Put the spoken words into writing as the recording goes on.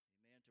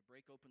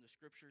break open the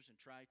scriptures and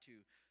try to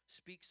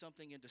speak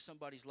something into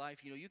somebody's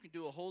life. You can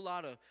do a whole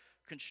lot of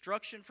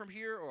construction from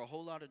here or a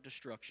whole lot of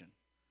destruction.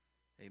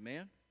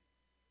 Amen?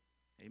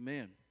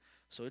 Amen.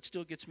 So it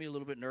still gets me a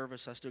little bit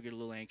nervous. I still get a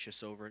little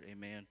anxious over it.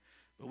 Amen.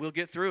 But we'll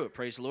get through it.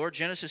 Praise the Lord.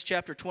 Genesis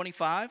chapter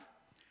 25.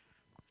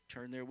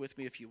 Turn there with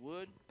me if you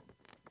would.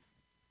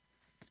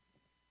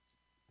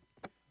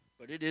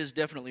 But it is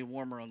definitely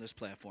warmer on this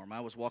platform.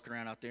 I was walking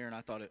around out there and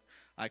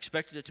I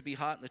expected it to be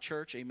hot in the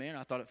church. Amen.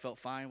 I thought it felt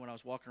fine when I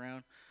was walking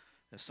around.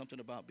 There's something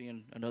about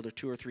being another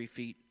 2 or 3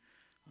 feet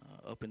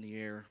up in the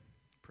air.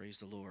 Praise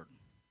the Lord.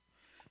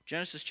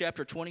 Genesis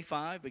chapter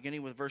 25,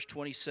 beginning with verse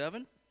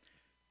 27.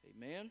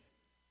 Amen.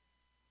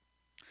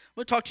 I'm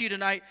going to talk to you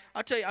tonight.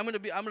 I'll tell you, I'm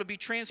going to be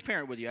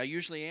transparent with you. I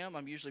usually am.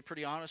 I'm usually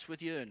pretty honest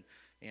with you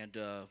and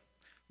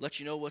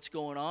let you know what's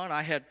going on.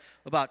 I had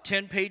about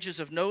 10 pages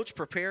of notes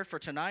prepared for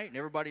tonight, and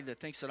everybody that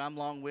thinks that I'm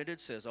long-winded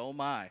says, oh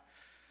my.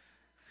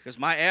 Because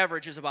my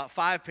average is about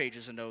 5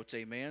 pages of notes,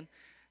 amen.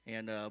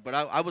 But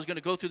I was going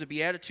to go through the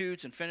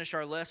Beatitudes and finish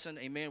our lesson,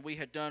 amen. We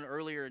had done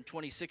earlier in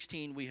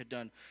 2016, we had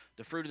done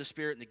the fruit of the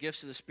Spirit and the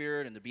gifts of the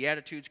Spirit, and the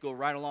Beatitudes go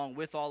right along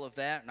with all of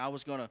that, and I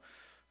was going to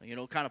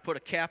kind of put a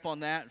cap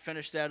on that and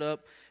finish that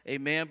up.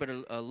 Amen. But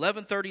at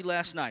 11:30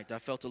 last night, I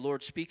felt the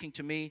Lord speaking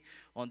to me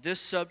on this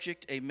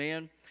subject.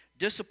 Amen.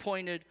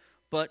 Disappointed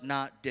but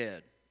not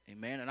dead.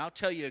 Amen. And I'll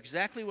tell you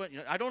exactly what,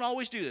 I don't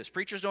always do this.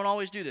 Preachers don't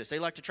always do this. They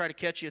like to try to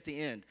catch you at the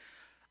end.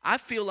 I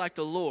feel like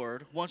the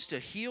Lord wants to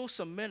heal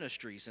some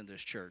ministries in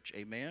this church.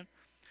 Amen.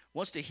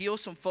 Wants to heal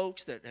some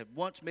folks that have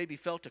once maybe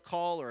felt a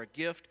call or a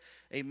gift,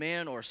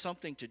 amen, or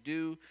something to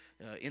do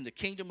in the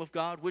kingdom of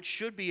God, which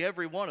should be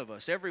every one of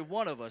us. Every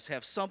one of us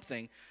have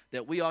something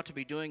that we ought to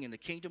be doing in the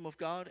kingdom of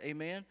God,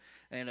 amen.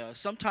 And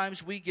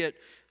sometimes we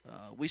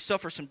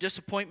suffer some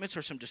disappointments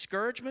or some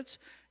discouragements,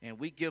 and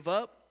we give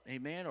up.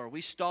 Amen, or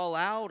we stall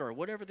out, or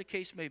whatever the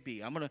case may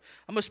be. I'm gonna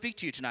speak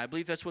to you tonight. I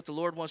believe that's what the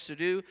Lord wants to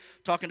do.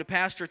 Talking to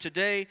Pastor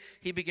today,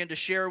 he began to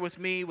share with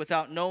me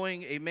without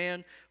knowing,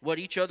 amen, what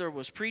each other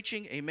was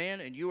preaching, amen,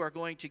 and you are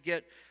going to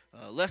get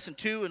lesson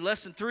 2 and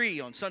lesson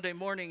 3 on Sunday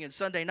morning and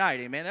Sunday night,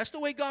 amen. That's the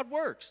way God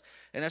works,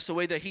 and that's the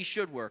way that he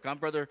should work. I'm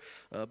Brother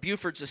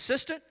Buford's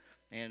assistant,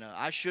 and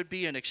I should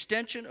be an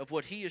extension of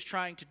what he is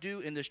trying to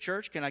do in this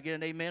church. Can I get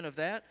an amen of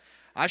that?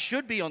 I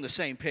should be on the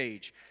same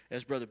page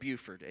as Brother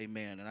Buford,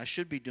 amen. And I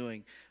should be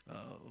doing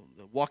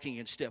walking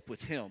in step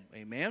with him,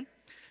 amen.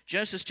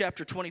 Genesis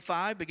chapter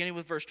 25, beginning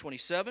with verse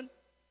 27.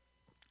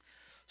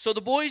 So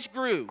the boys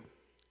grew,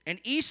 and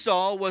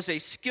Esau was a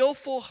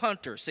skillful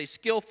hunter. Say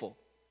skillful.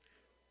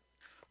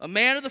 A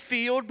man of the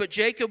field, but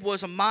Jacob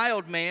was a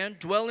mild man,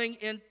 dwelling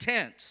in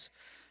tents.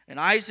 And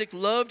Isaac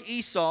loved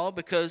Esau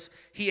because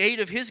he ate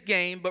of his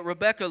game, but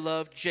Rebekah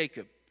loved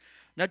Jacob.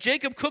 Now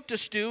Jacob cooked a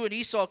stew, and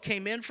Esau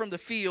came in from the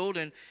field,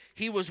 and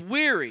he was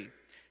weary.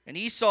 And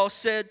Esau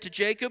said to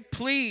Jacob,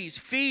 please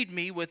feed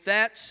me with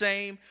that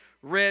same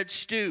red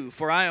stew,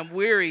 for I am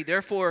weary.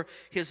 Therefore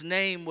his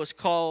name was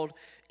called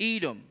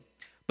Edom.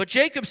 But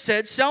Jacob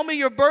said, sell me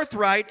your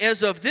birthright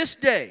as of this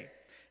day.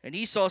 And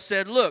Esau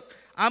said, look,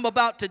 I'm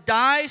about to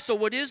die, so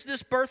what is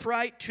this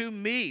birthright to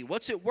me?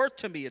 What's it worth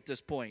to me at this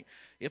point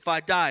if I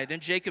die? Then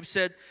Jacob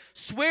said,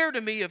 swear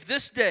to me of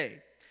this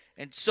day.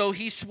 And so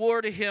he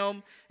swore to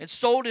him and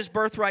sold his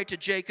birthright to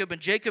Jacob.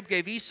 And Jacob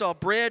gave Esau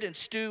bread and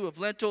stew of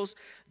lentils.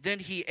 Then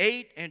he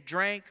ate and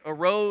drank,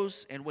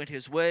 arose, and went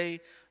his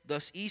way.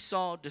 Thus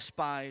Esau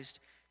despised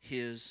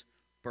his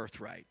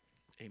birthright.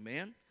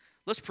 Amen.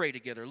 Let's pray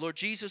together. Lord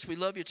Jesus, we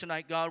love you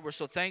tonight, God. We're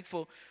so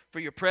thankful for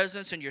your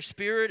presence and your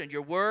spirit and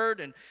your word.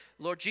 And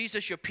Lord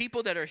Jesus, your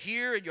people that are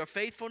here and your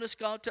faithfulness,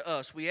 God, to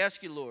us. We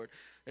ask you, Lord,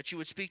 that you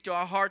would speak to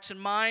our hearts and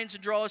minds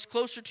and draw us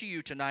closer to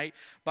you tonight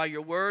by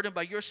your word and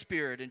by your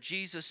spirit in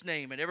Jesus'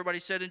 name. And everybody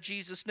said in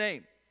Jesus'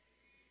 name.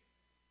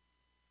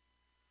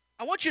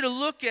 I want you to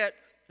look at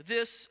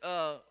this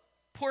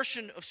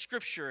portion of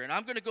Scripture, and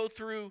I'm going to go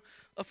through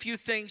a few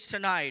things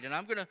tonight, and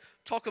I'm going to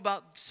talk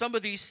about some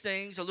of these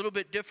things a little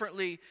bit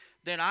differently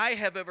than I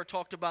have ever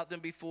talked about them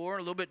before, a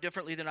little bit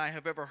differently than I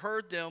have ever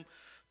heard them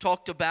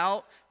talked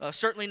about.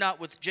 Certainly not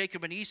with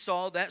Jacob and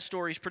Esau. That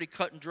story is pretty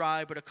cut and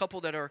dry, but a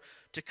couple that are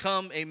to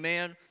come,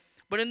 amen.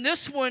 But in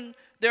this one,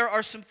 there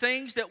are some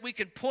things that we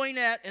can point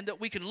at and that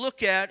we can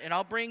look at, and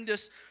I'll bring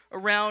this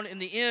around in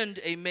the end,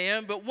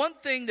 amen. But one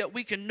thing that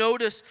we can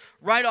notice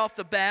right off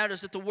the bat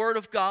is that the Word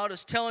of God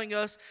is telling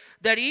us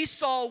that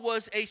Esau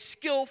was a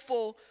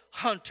skillful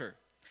hunter,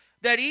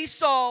 that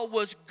Esau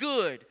was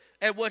good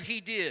at what he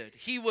did.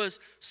 He was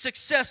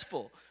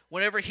successful.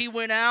 Whenever he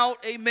went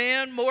out,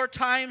 amen, more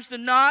times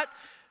than not,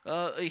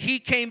 he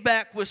came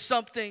back with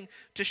something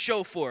to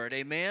show for it,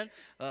 amen.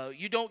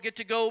 You don't get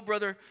to go,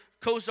 Brother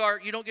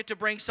Kozart, you don't get to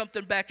bring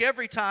something back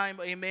every time,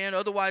 amen.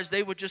 Otherwise,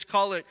 they would just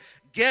call it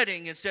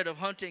getting instead of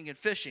hunting and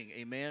fishing,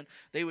 amen.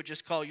 They would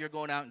just call you're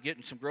going out and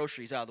getting some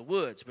groceries out of the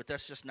woods, but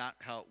that's just not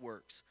how it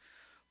works.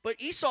 But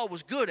Esau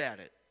was good at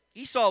it.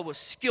 Esau was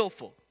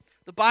skillful.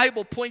 The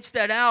Bible points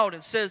that out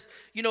and says,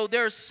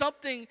 there's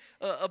something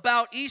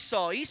about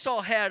Esau.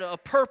 Esau had a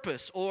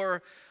purpose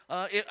or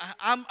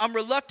I'm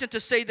reluctant to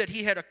say that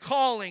he had a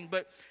calling,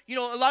 but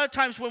a lot of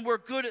times when we're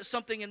good at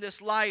something in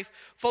this life,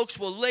 folks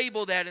will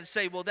label that and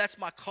say, well, that's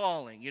my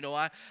calling.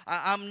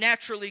 I'm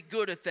naturally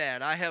good at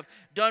that. I have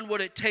done what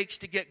it takes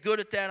to get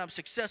good at that. I'm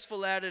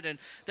successful at it, and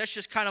that's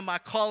just kind of my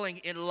calling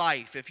in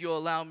life, if you'll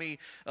allow me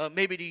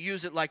maybe to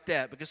use it like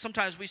that. Because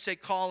sometimes we say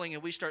calling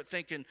and we start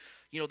thinking,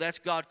 that's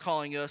God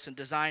calling us and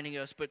designing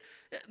us. But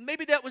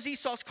maybe that was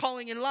Esau's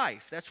calling in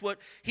life. That's what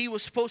he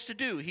was supposed to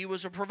do. He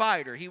was a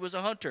provider. He was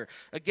a hunter,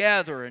 a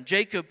gatherer. And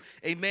Jacob,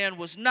 amen,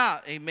 was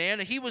not, amen.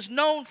 And he was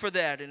known for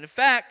that. And in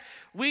fact,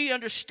 we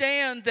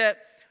understand that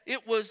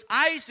it was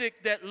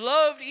Isaac that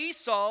loved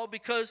Esau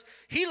because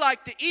he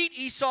liked to eat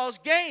Esau's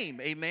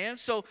game, amen.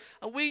 So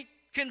we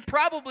can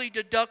probably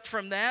deduct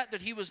from that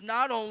he was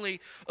not only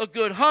a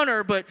good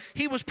hunter, but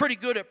he was pretty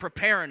good at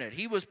preparing it.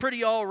 He was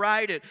pretty all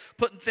right at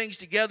putting things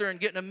together and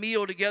getting a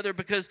meal together,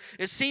 because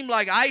it seemed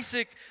like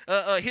Isaac,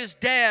 his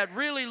dad,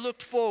 really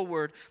looked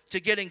forward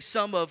to getting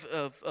some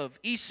of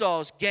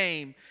Esau's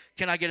game.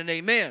 Can I get an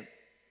amen?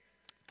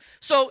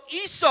 So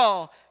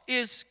Esau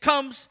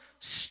comes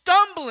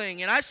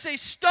stumbling, and I say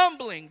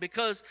stumbling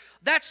because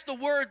that's the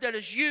word that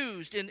is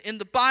used in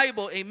the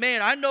Bible,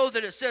 amen. I know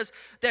that it says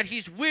that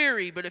he's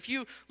weary, but if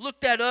you look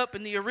that up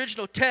in the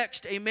original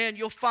text, amen,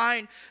 you'll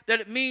find that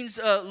it means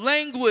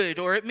languid,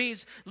 or it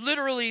means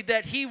literally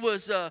that he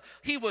was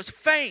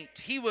faint,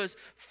 he was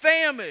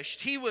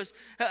famished,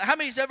 how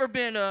many's ever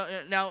been,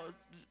 now,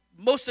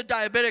 most of the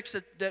diabetics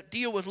that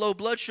deal with low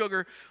blood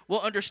sugar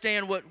will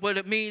understand what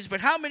it means. But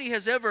how many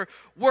has ever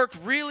worked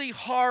really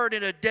hard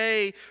in a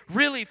day,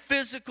 really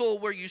physical,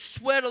 where you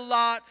sweat a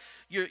lot,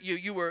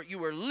 you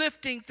were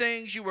lifting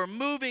things, you were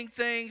moving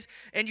things,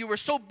 and you were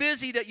so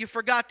busy that you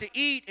forgot to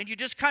eat, and you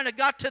just kind of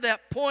got to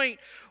that point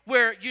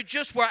where you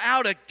just were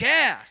out of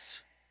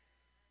gas?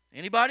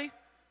 Anybody?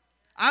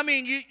 I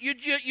mean,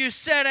 you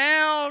sat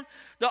down,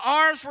 the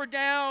arms were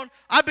down.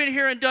 I've been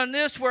here and done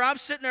this where I'm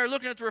sitting there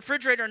looking at the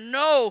refrigerator.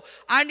 No,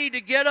 I need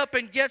to get up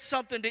and get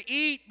something to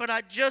eat, but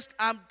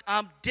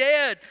I'm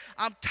dead.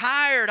 I'm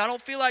tired. I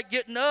don't feel like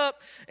getting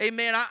up.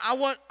 Amen. I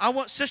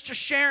want Sister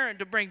Sharon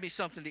to bring me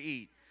something to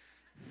eat.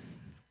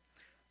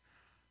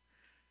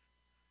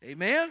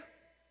 Amen.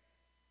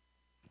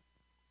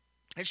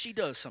 And she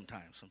does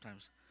sometimes.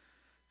 Sometimes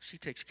she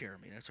takes care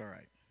of me. That's all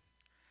right.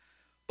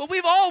 But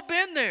we've all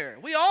been there.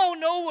 We all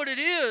know what it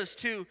is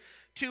to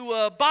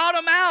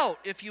bottom out,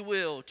 if you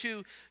will,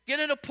 to get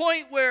in a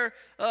point where,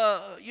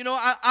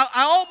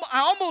 I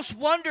almost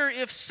wonder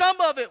if some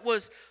of it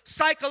was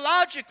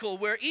psychological,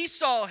 where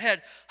Esau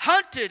had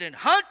hunted and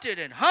hunted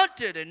and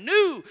hunted and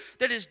knew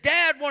that his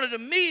dad wanted a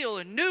meal,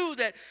 and knew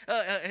that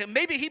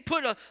maybe he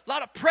put a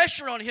lot of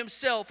pressure on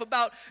himself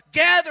about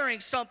gathering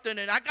something,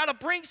 and I got to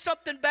bring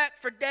something back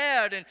for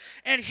dad.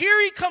 And here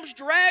he comes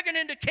dragging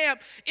into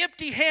camp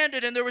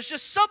empty-handed, and there was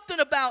just something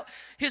about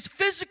his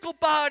physical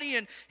body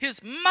and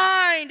his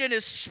mind and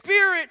his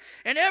spirit,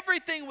 and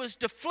everything was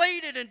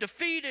deflated and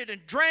defeated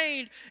and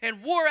drained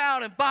and wore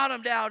out and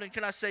bottomed out, and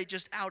can I say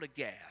just out of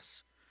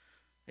gas.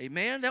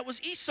 Amen. That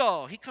was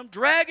Esau. He come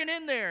dragging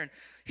in there, and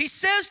he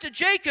says to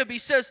Jacob, he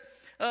says,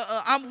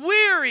 I'm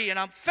weary and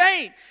I'm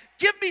faint.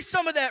 Give me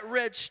some of that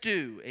red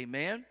stew.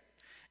 Amen.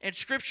 And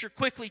Scripture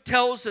quickly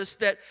tells us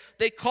that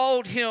they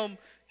called him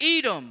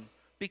Edom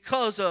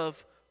because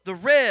of the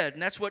red,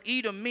 and that's what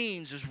Edom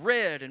means, is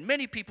red. And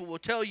many people will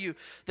tell you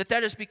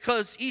that is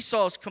because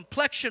Esau's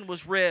complexion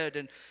was red,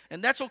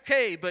 and that's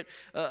okay, but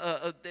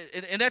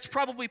and that's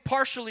probably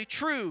partially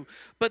true.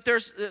 But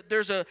there's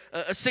a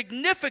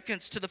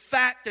significance to the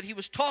fact that he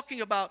was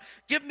talking about,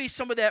 give me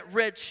some of that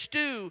red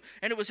stew,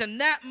 and it was in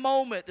that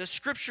moment the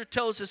Scripture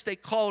tells us they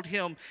called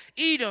him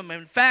Edom.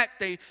 In fact,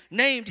 they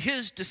named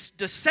his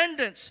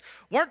descendants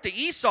weren't the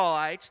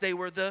Esauites, they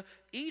were the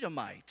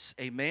Edomites,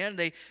 amen.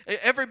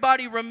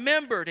 Everybody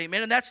remembered,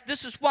 amen. And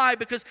this is why,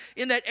 because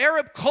in that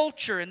Arab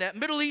culture, in that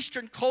Middle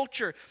Eastern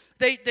culture,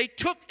 they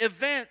took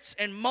events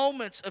and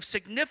moments of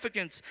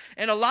significance,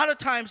 and a lot of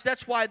times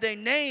that's why they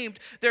named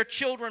their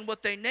children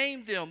what they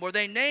named them, or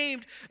they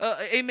named,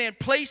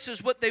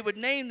 places what they would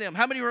name them.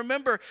 How many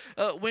remember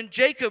when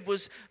Jacob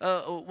was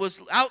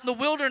out in the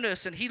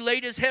wilderness, and he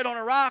laid his head on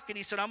a rock, and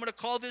he said, I'm going to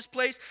call this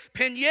place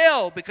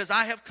Peniel, because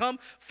I have come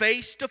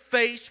face to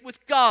face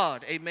with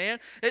God, amen.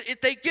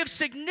 They give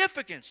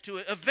significance to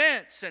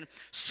events and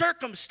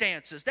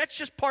circumstances. That's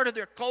just part of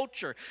their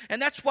culture,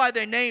 and that's why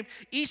they named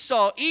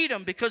Esau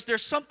Edom, because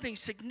there's something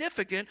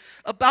significant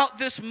about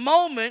this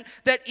moment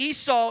that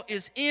Esau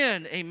is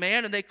in,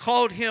 amen. And they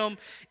called him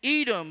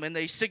Edom, and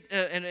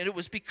it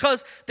was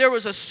because there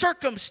was a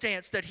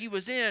circumstance that he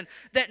was in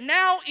that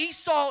now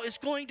Esau is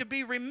going to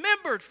be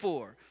remembered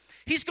for.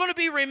 He's going to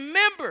be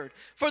remembered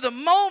for the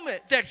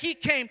moment that he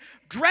came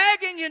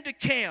dragging into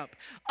camp,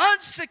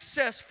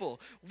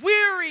 unsuccessful,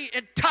 weary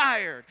and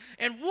tired,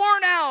 and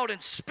worn out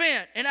and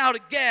spent and out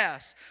of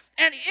gas.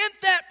 And in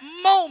that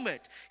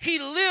moment, he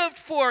lived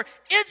for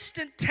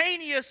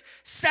instantaneous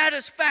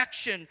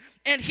satisfaction.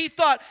 And he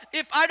thought,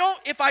 if I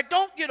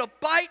don't get a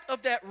bite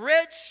of that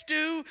red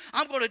stew,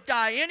 I'm going to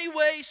die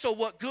anyway, so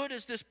what good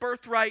is this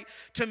birthright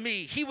to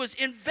me? He was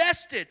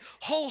invested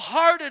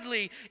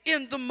wholeheartedly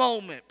in the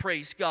moment,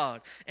 praise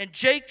God. And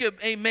Jacob,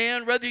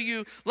 amen, whether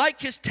you like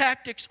his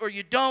tactics or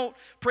you don't,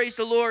 praise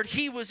the Lord,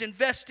 he was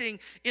investing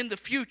in the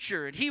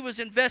future. And he was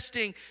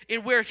investing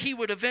in where he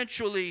would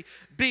eventually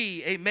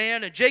be,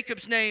 amen. And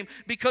Jacob's name,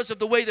 because of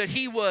the way that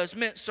he was,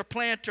 meant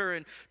supplanter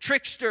and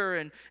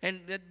trickster,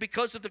 and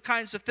because of the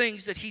kinds of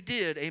things that he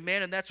did,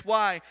 amen. And that's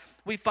why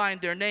we find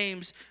their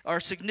names are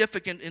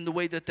significant in the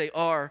way that they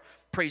are,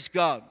 praise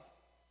God.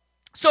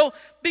 So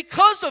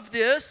because of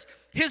this,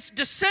 his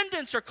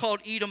descendants are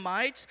called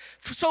Edomites.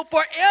 So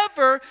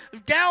forever,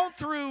 down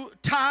through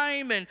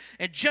time and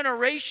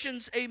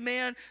generations,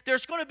 amen,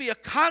 there's going to be a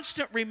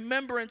constant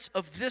remembrance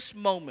of this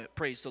moment,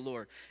 praise the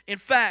Lord. In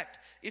fact,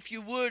 if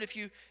you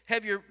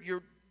have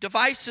your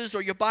devices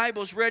or your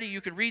Bibles ready, you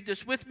can read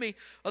this with me.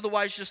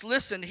 Otherwise, just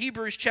listen.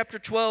 Hebrews chapter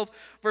 12,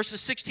 verses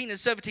 16 and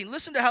 17.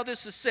 Listen to how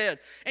this is said.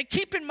 And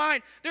keep in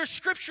mind, there's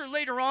scripture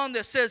later on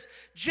that says,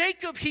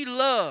 Jacob he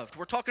loved.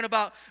 We're talking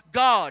about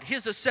God,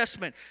 his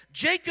assessment.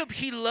 Jacob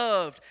he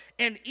loved,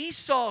 and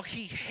Esau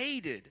he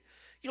hated.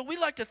 You know, we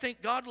like to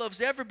think God loves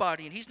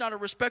everybody, and he's not a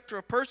respecter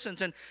of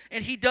persons, and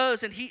he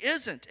does, and he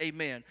isn't,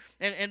 amen.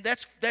 And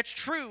that's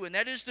true, and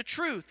that is the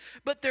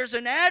truth. But there's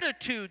an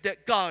attitude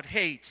that God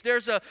hates.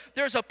 There's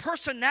a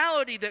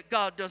personality that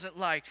God doesn't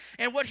like.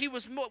 And what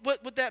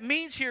that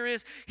means here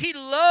is he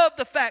loved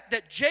the fact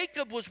that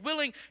Jacob was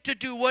willing to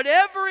do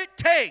whatever it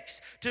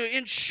takes to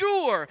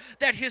ensure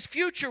that his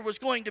future was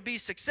going to be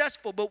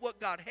successful. But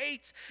what God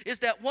hates is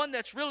that one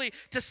that's really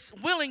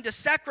willing to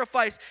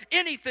sacrifice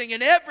anything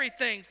and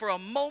everything for a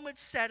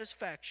moment's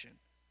satisfaction.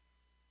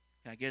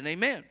 Can I get an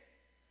amen?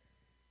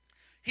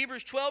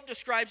 Hebrews 12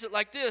 describes it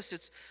like this.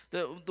 It's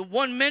the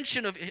one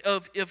mention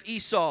of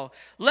Esau.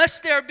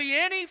 Lest there be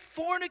any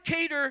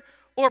fornicator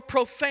or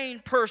profane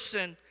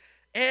person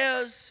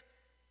as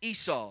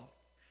Esau,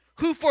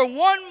 who for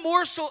one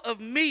morsel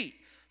of meat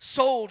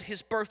sold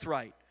his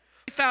birthright.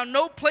 He found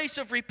no place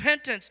of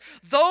repentance,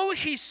 though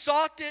he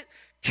sought it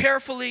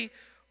carefully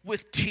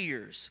with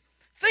tears.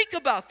 Think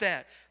about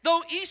that.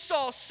 Though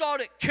Esau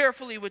sought it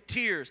carefully with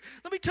tears.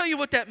 Let me tell you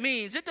what that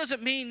means. It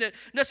doesn't mean that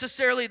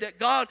necessarily that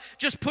God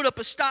just put up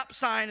a stop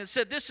sign and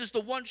said, this is the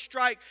one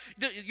strike,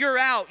 you're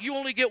out. You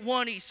only get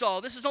one,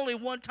 Esau. This is only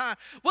one time.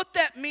 What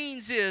that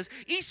means is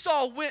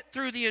Esau went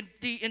through the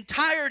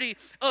entirety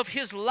of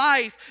his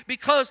life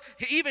because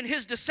even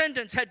his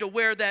descendants had to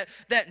wear that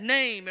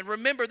name and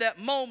remember that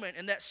moment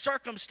and that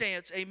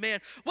circumstance, amen.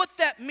 What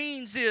that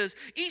means is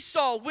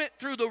Esau went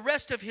through the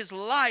rest of his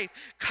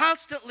life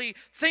constantly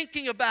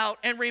thinking about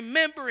and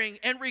remembering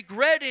and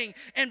regretting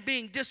and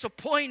being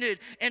disappointed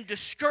and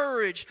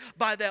discouraged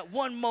by that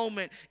one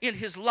moment in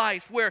his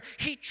life where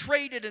he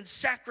traded and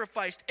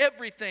sacrificed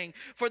everything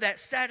for that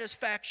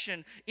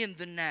satisfaction in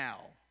the now.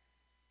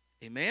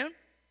 Amen?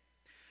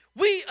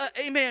 We,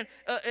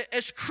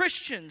 as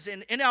Christians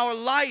in our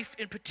life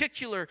in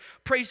particular,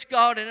 praise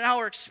God, and in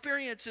our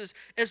experiences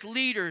as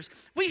leaders,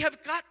 we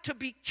have got to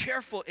be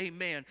careful,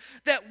 amen,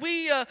 that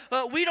we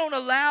don't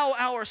allow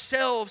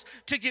ourselves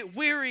to get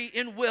weary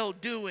in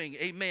well-doing,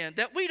 amen,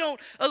 that we don't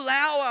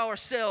allow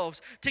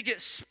ourselves to get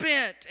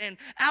spent and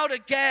out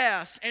of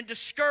gas and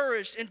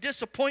discouraged and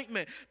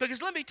disappointment.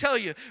 Because let me tell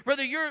you,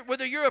 whether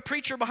you're a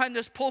preacher behind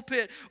this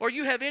pulpit or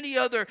you have any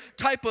other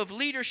type of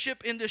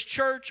leadership in this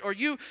church or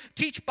you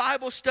teach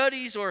Bible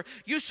studies or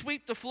you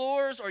sweep the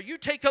floors or you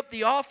take up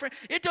the offering.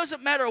 It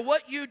doesn't matter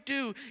what you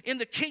do in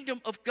the kingdom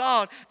of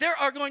God. There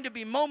are going to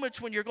be moments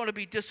when you're going to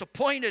be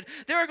disappointed.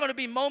 There are going to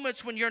be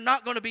moments when you're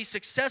not going to be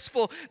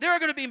successful. There are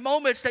going to be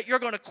moments that you're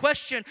going to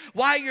question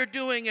why you're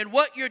doing and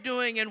what you're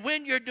doing and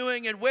when you're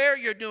doing and where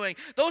you're doing.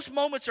 Those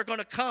moments are going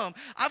to come.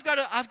 I've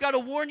got to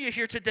warn you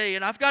here today,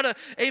 and I've got to,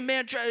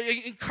 amen,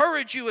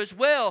 encourage you as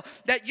well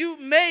that you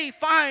may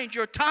find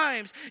your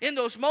times in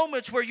those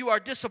moments where you are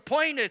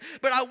disappointed.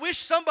 But I wish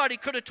somebody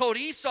could have told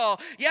Esau,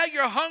 yeah,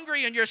 you're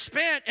hungry and you're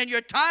spent and you're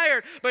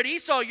tired, but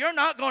Esau, you're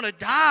not going to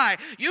die.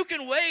 You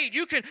can wait.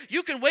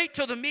 You can wait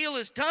till the meal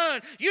is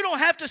done. You don't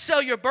have to sell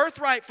your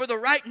birthright for the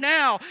right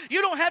now.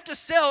 You don't have to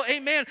sell,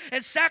 amen,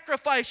 and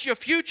sacrifice your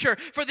future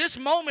for this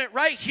moment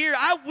right here.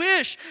 I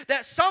wish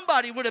that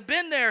somebody would have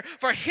been there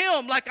for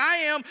him like I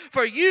am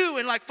for you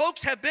and like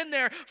folks have been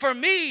there for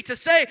me to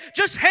say,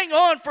 just hang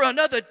on for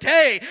another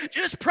day.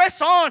 Just press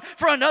on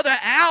for another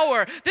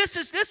hour.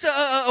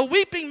 A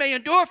weeping may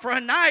endure for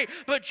a night,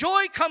 but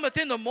joy cometh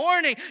in the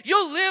morning.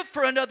 You'll live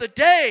for another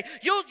day.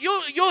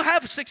 You'll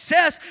have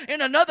success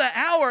in another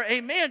hour.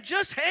 Amen.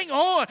 Just hang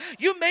on.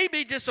 You may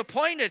be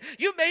disappointed.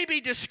 You may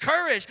be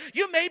discouraged.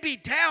 You may be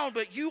down,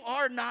 but you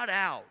are not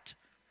out.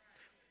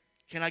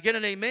 Can I get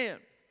an amen?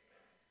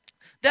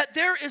 that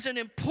there is an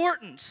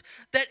importance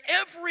that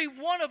every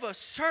one of us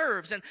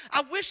serves. And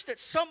I wish that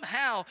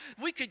somehow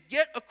we could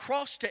get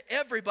across to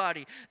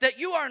everybody that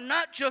you are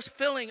not just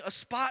filling a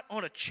spot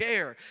on a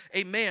chair.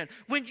 Amen.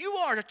 When you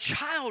are a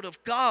child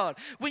of God,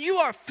 when you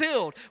are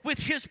filled with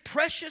His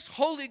precious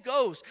Holy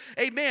Ghost,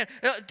 amen.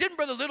 Didn't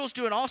Brother Littles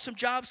do an awesome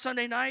job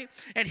Sunday night?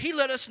 And he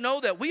let us know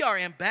that we are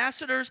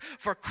ambassadors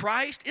for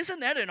Christ.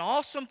 Isn't that an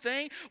awesome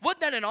thing?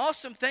 Wasn't that an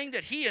awesome thing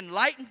that he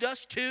enlightened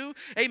us to?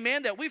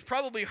 Amen. That we've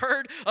probably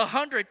heard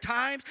 100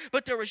 times,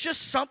 but there was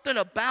just something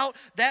about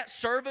that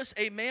service,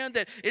 amen,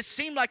 that it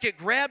seemed like it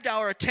grabbed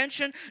our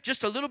attention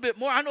just a little bit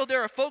more. I know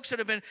there are folks that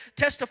have been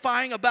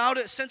testifying about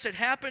it since it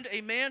happened,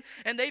 amen,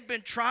 and they've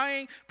been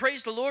trying,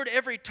 praise the Lord,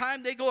 every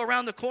time they go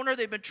around the corner,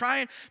 they've been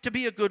trying to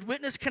be a good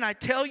witness. Can I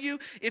tell you,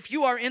 if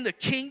you are in the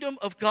kingdom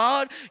of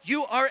God,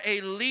 you are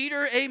a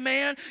leader,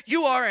 amen,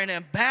 you are an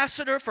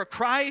ambassador for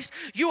Christ,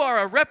 you are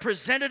a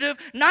representative,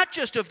 not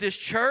just of this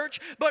church,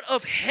 but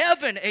of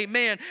heaven,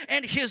 amen,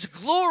 and His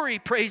glory,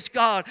 praise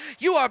God.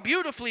 You are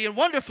beautifully and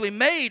wonderfully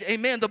made,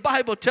 amen. The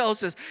Bible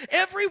tells us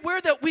everywhere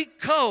that we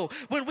go,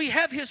 when we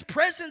have His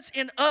presence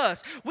in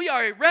us, we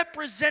are a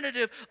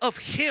representative of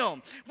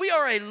Him. We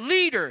are a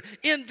leader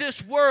in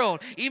this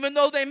world, even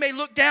though they may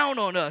look down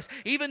on us,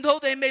 even though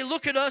they may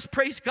look at us,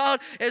 praise God,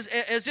 as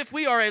if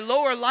we are a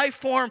lower life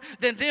form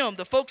than them.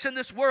 The folks in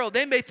this world,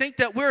 they may think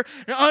that we're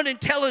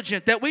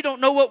unintelligent, that we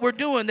don't know what we're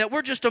doing, that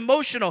we're just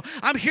emotional.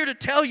 I'm here to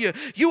tell you,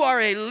 you are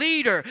a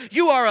leader.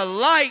 You are a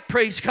light,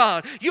 praise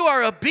God. You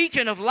are a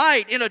beacon of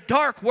light in a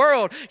dark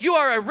world. You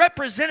are a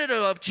representative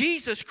of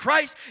Jesus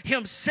Christ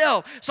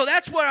Himself. So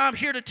that's what I'm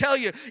here to tell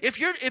you. If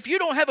you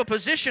don't have a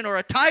position or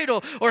a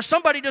title, or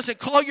somebody doesn't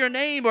call your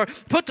name or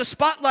put the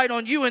spotlight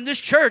on you in this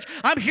church,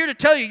 I'm here to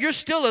tell you, you're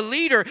still a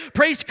leader,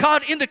 praise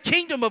God, in the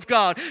kingdom of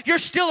God. You're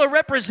still a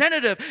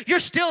representative. You're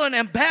still an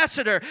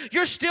ambassador.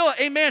 You're still,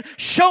 amen,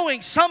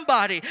 showing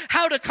somebody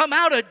how to come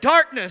out of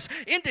darkness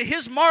into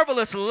His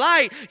marvelous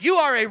light. You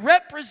are a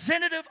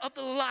representative of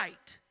the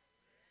light.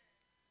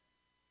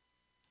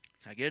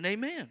 Can I get an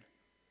amen?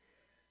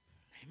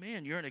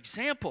 Amen. You're an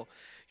example.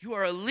 You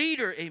are a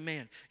leader,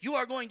 amen. You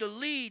are going to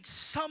lead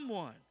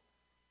someone.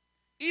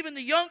 Even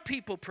the young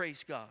people,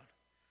 praise God.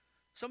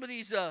 Some of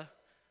these, I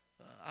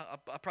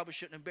probably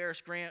shouldn't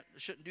embarrass Grant,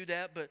 shouldn't do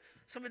that, but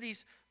some of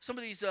these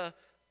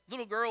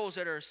little girls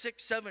that are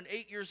 6, 7,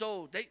 8 years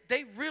old,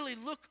 they really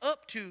look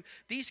up to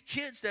these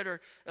kids that are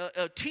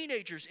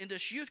teenagers in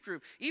this youth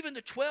group, even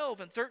the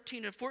 12 and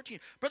 13 and 14.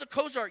 Brother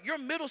Kozar, your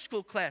middle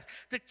school class,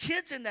 the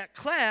kids in that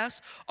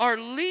class are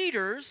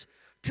leaders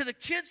to the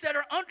kids that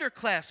are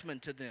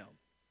underclassmen to them.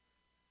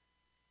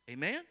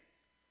 Amen?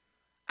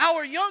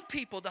 Our young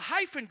people, the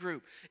hyphen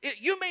group,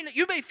 you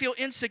may feel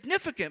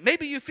insignificant.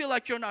 Maybe you feel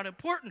like you're not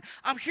important.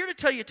 I'm here to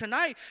tell you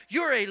tonight,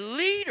 you're a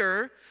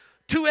leader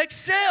to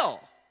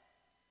excel.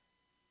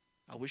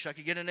 I wish I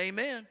could get an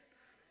amen.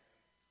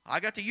 I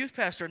got the youth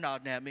pastor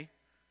nodding at me.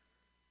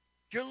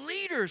 You're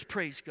leaders,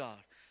 praise God.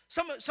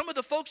 Some of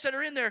the folks that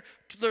are in their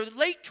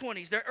late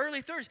 20s, their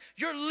early 30s,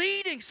 you're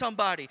leading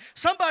somebody.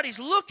 Somebody's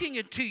looking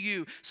into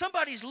you.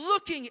 Somebody's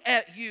looking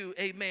at you,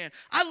 amen.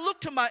 I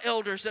look to my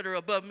elders that are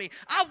above me.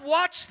 I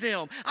watch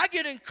them. I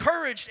get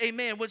encouraged,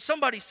 amen, when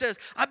somebody says,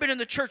 I've been in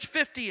the church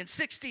 50 and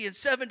 60 and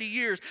 70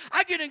 years.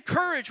 I get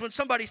encouraged when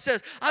somebody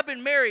says, I've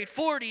been married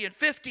 40 and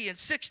 50 and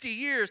 60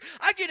 years.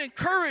 I get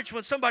encouraged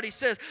when somebody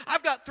says,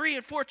 I've got 3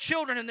 and 4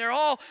 children and they're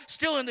all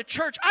still in the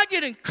church. I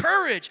get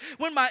encouraged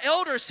when my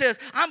elder says,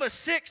 I'm a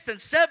 6th and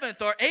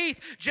 7th or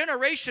 8th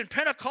generation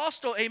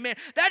Pentecostal, amen.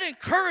 That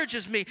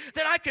encourages me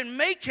that I can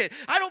make it.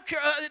 I don't care.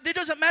 It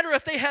doesn't matter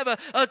if they have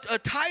a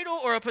title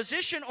or a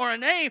position or a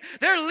name.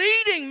 They're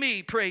leading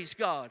me, praise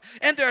God.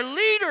 And they're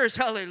leaders,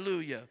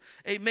 hallelujah.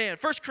 Amen.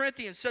 1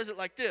 Corinthians says it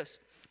like this.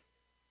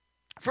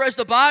 For as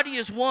the body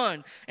is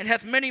one, and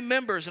hath many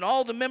members, and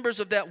all the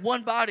members of that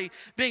one body,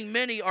 being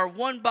many, are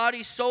one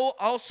body, so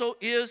also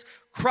is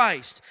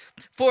Christ.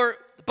 For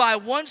by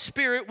one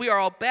Spirit we are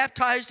all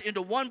baptized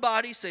into one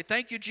body. Say,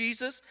 thank you,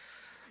 Jesus.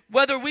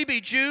 Whether we be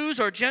Jews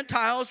or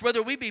Gentiles,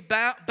 whether we be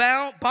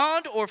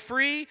bond or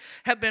free,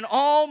 have been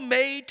all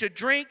made to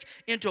drink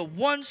into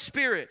one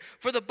Spirit.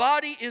 For the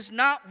body is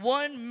not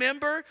one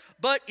member,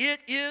 but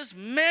it is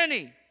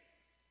many.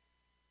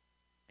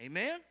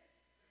 Amen?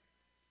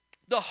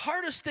 The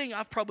hardest thing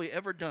I've probably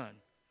ever done,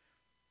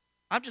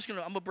 I'm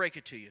going to break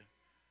it to you.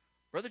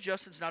 Brother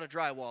Justin's not a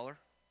drywaller,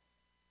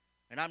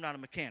 and I'm not a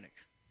mechanic.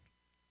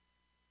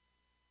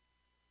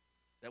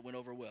 That went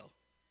over well.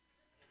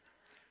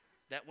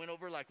 That went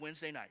over like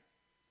Wednesday night.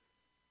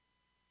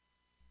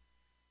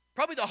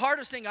 Probably the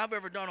hardest thing I've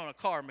ever done on a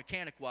car,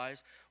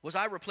 mechanic-wise, was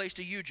I replaced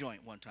a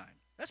U-joint one time.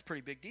 That's a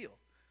pretty big deal.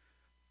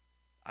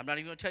 I'm not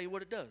even going to tell you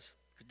what it does,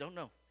 because don't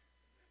know.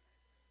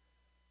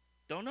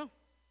 Don't know.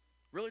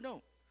 Really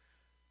don't.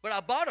 But I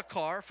bought a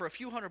car for a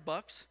few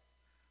 $100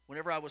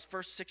 whenever I was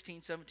first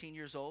 16, 17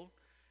 years old.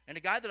 And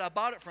the guy that I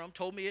bought it from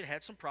told me it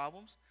had some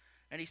problems.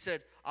 And he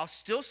said, I'll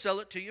still sell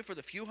it to you for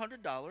the few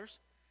 $100.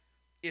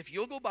 If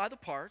you'll go buy the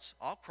parts,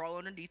 I'll crawl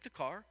underneath the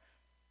car.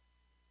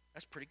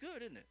 That's pretty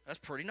good, isn't it? That's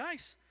pretty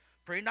nice.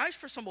 Pretty nice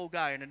for some old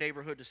guy in the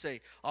neighborhood to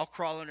say, I'll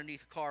crawl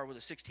underneath a car with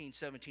a 16,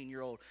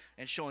 17-year-old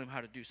and show him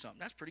how to do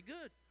something. That's pretty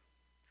good.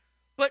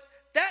 But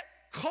that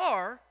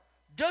car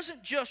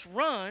doesn't just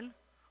run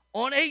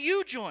on a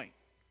U-joint.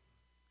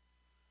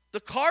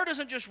 The car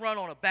doesn't just run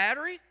on a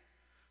battery.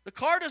 The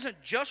car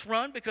doesn't just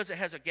run because it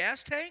has a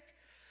gas tank.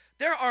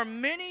 There are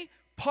many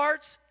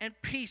parts and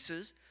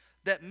pieces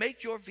that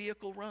make your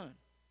vehicle run.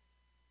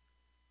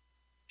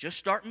 Just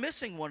start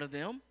missing one of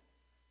them,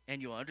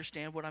 and you'll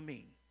understand what I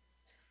mean.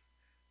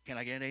 Can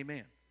I get an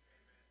amen?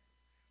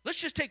 Let's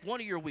just take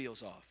one of your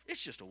wheels off.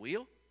 It's just a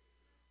wheel.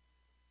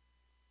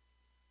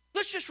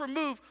 Let's just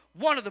remove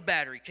one of the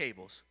battery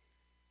cables.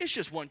 It's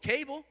just one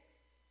cable.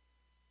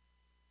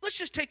 Let's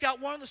just take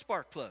out one of the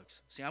spark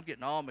plugs. See, I'm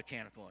getting all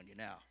mechanical on you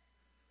now.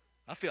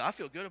 I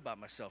feel good about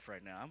myself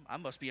right now. I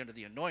must be under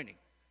the anointing.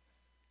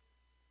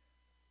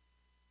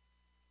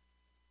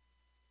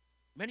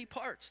 Many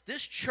parts.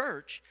 This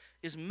church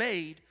is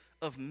made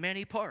of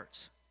many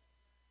parts.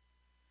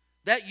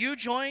 That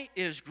U-joint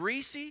is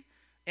greasy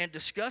and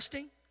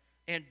disgusting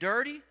and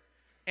dirty,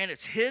 and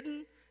it's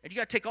hidden, and you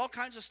got to take all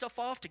kinds of stuff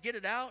off to get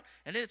it out,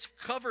 and then it's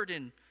covered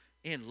in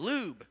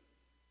lube.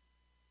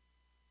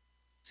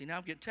 See, now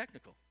I'm getting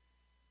technical.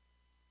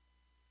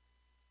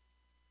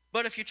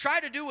 But if you try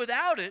to do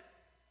without it,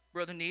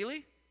 Brother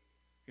Neely,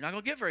 you're not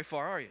going to get very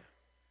far, are you,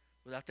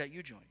 without that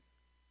U-joint?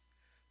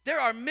 There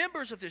are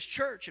members of this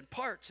church and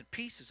parts and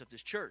pieces of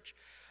this church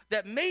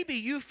that maybe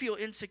you feel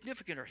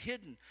insignificant or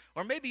hidden,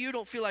 or maybe you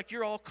don't feel like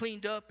you're all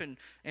cleaned up and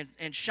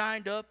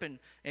shined up and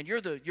you're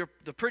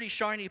the pretty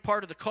shiny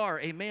part of the car,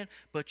 amen,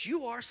 but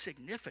you are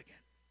significant.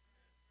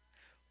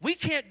 We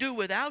can't do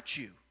without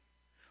you.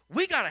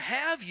 We got to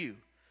have you.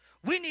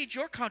 We need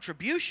your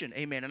contribution,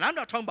 amen. And I'm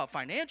not talking about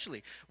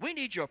financially. We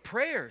need your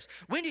prayers.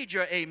 We need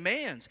your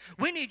amens.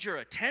 We need your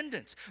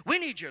attendance. We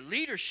need your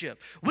leadership.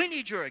 We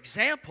need your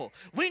example.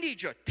 We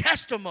need your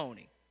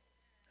testimony.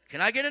 Can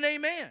I get an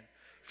amen?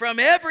 From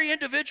every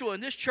individual in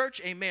this church,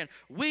 amen.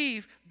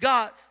 We've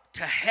got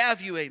to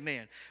have you,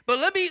 amen. But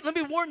let me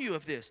warn you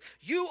of this.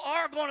 You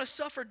are going to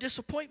suffer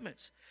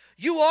disappointments.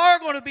 You are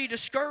going to be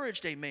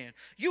discouraged, amen.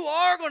 You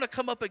are going to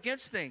come up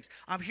against things.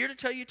 I'm here to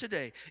tell you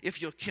today,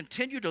 if you'll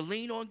continue to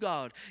lean on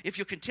God, if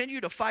you'll continue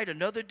to fight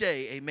another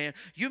day, amen,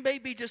 you may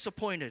be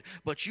disappointed,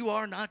 but you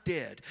are not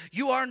dead.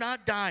 You are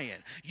not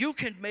dying. You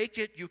can make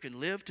it. You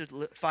can live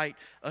to fight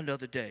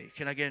another day.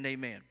 Can I get an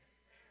amen?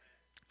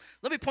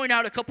 Let me point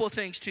out a couple of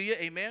things to you,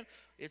 amen.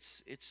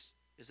 Is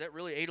that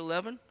really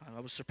 8:11? I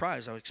was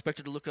surprised. I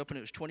expected to look up and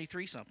it was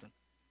 23 something.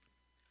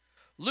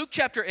 Luke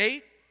chapter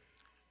 8.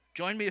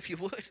 Join me if you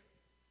would.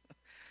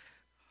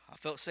 I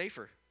felt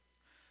safer.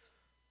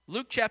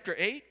 Luke chapter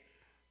 8,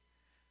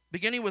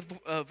 beginning with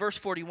verse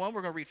 41.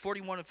 We're going to read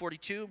 41 and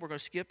 42. We're going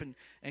to skip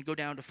and go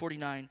down to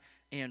 49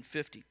 and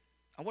 50.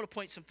 I want to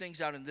point some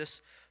things out in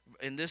this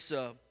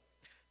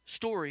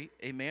story,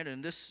 amen,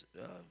 in this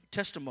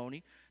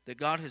testimony that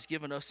God has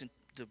given us in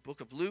the book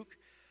of Luke.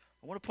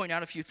 I want to point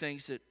out a few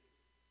things that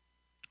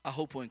I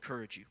hope will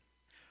encourage you.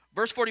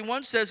 Verse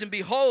 41 says, "And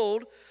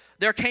behold,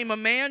 there came a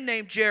man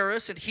named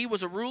Jairus, and he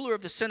was a ruler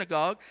of the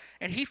synagogue,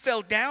 and he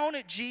fell down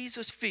at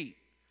Jesus' feet."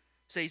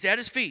 Say, he's at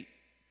his feet.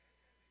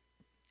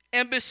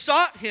 "And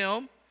besought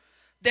him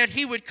that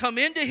he would come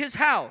into his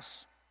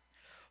house.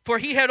 For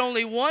he had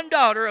only one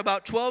daughter,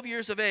 about 12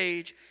 years of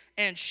age,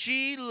 and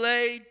she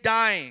lay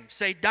dying."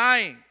 Say,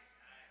 dying.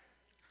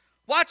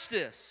 Watch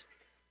this.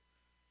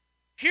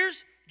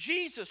 Here's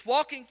Jesus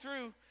walking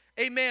through,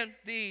 amen,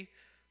 the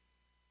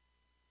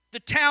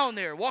town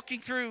there, walking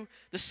through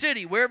the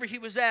city, wherever he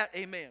was at,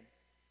 amen.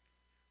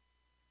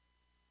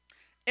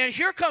 And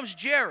here comes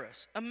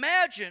Jairus.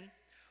 Imagine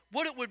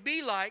what it would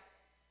be like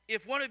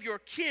if one of your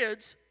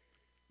kids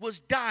was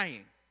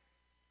dying,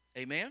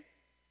 amen.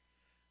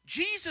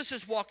 Jesus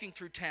is walking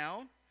through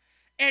town,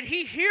 and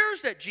he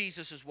hears that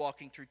Jesus is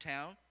walking through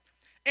town,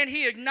 and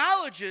he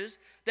acknowledges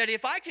that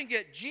if I can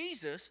get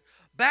Jesus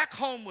back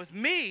home with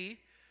me,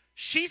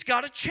 she's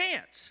got a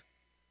chance.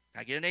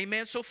 I get an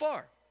amen so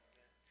far.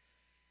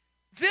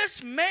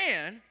 This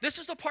man, this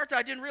is the part that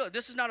I didn't realize.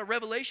 This is not a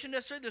revelation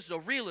necessarily. This is a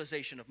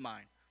realization of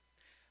mine.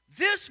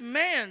 This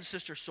man,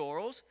 Sister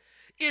Sorrels,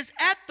 is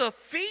at the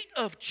feet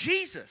of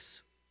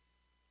Jesus,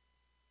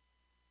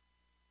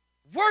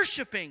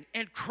 worshiping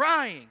and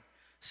crying,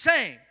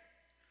 saying,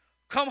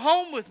 "Come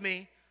home with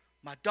me.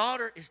 My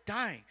daughter is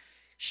dying."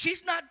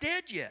 She's not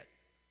dead yet.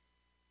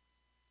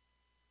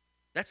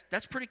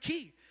 That's pretty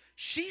key.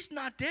 She's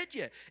not dead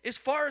yet. As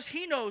far as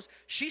he knows,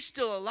 she's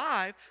still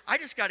alive. I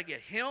just got to get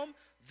him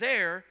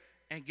there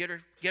and get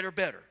her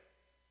better.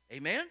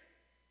 Amen?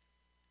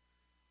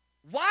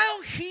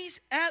 While he's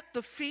at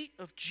the feet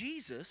of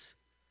Jesus,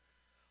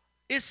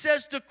 it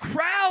says the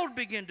crowd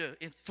began to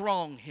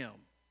enthrong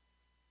him.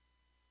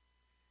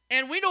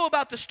 And we know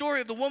about the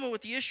story of the woman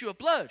with the issue of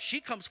blood. She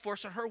comes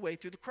forcing her way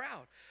through the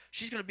crowd.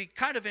 She's going to be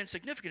kind of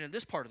insignificant in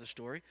this part of the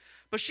story,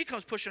 but she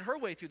comes pushing her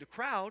way through the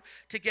crowd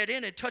to get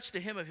in and touch the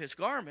hem of his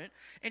garment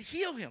and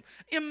heal him.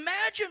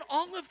 Imagine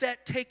all of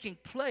that taking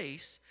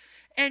place,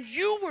 and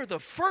you were the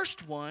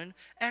first one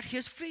at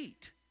his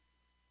feet.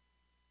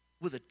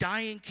 with a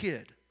dying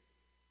kid.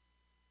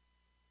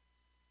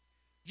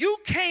 You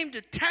came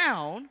to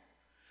town.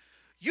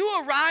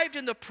 You arrived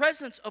in the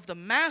presence of the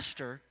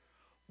Master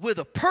with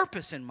a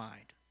purpose in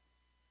mind.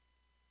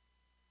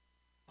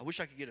 I wish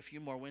I could get a few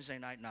more Wednesday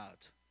night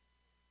nods.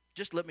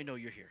 Just let me know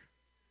you're here.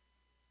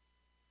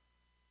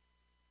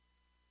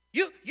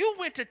 You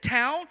went to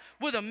town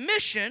with a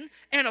mission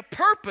and a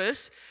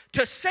purpose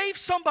to save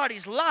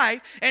somebody's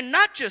life, and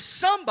not just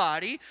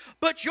somebody,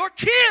 but your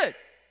kid.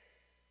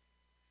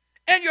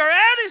 And you're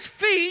at his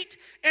feet,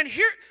 and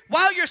here,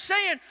 while you're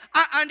saying,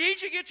 I need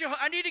to get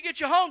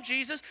you home,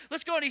 Jesus.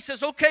 Let's go. And he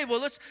says, okay,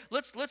 well, let's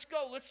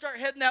go. Let's start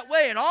heading that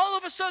way. And all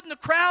of a sudden, the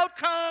crowd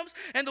comes,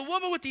 and the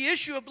woman with the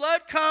issue of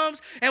blood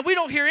comes, and we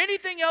don't hear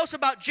anything else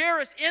about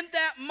Jairus in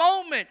that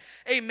moment.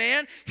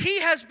 Amen. He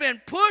has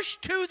been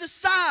pushed to the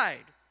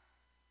side.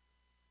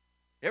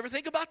 Ever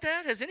think about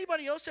that? Has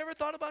anybody else ever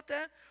thought about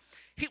that?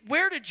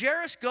 Where did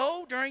Jairus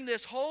go during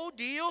this whole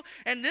deal?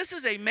 And this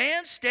is a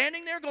man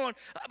standing there going,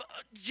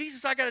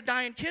 Jesus, I got a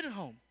dying kid at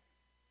home.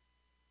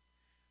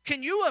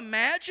 Can you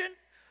imagine,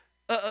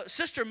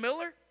 Sister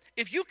Miller,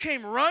 if you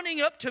came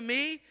running up to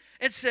me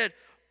and said,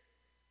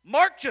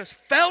 Mark just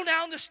fell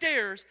down the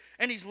stairs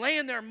and he's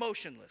laying there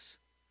motionless.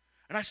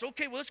 And I said,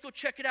 okay, well, let's go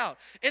check it out.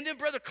 And then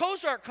Brother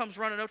Kozart comes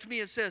running up to me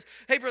and says,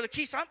 hey, Brother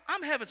Keith,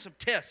 I'm having some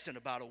tests in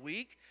about a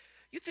week.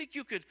 You think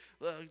you could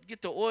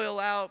get the oil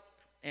out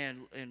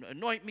and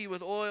anoint me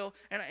with oil?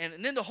 And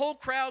then the whole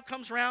crowd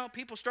comes around.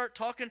 People start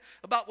talking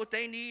about what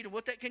they need and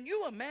what they... Can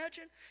you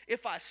imagine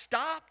if I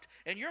stopped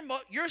and your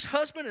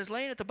husband is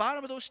laying at the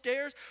bottom of those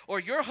stairs,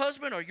 or your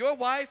husband or your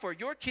wife or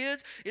your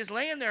kids is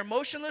laying there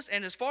motionless,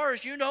 and as far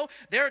as you know,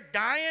 they're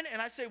dying, and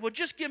I say, well,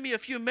 just give me a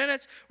few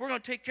minutes. We're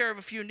going to take care of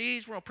a few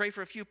needs. We're going to pray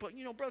for a few...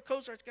 Brother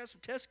Kozart's got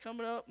some tests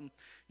coming up, and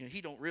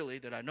he don't really,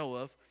 that I know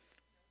of.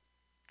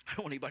 I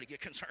don't want anybody to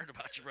get concerned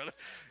about you, brother.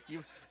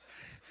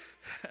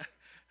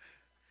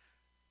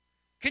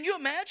 Can you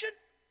imagine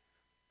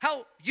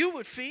how you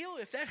would feel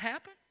if that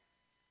happened?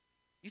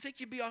 You think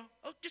you'd be all,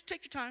 oh, just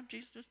take your time,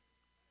 Jesus.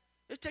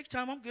 Just take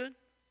your time. I'm good.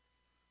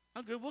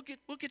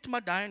 We'll get to my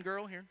dying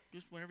girl here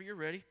just whenever you're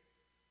ready.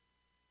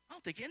 I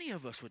don't think any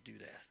of us would do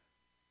that.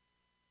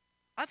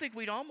 I think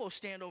we'd almost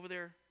stand over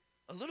there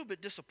a little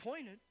bit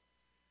disappointed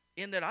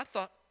in that I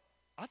thought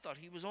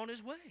he was on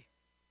his way.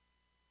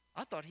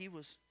 I thought he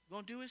was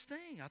going to do his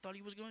thing. I thought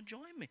he was going to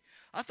join me.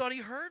 I thought he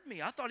heard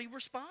me. I thought he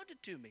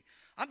responded to me.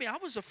 I mean, I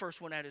was the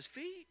first one at his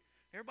feet.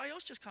 Everybody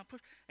else just kind of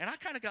pushed. And I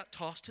kind of got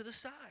tossed to the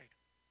side.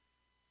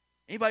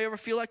 Anybody ever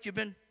feel like you've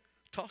been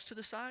tossed to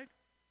the side?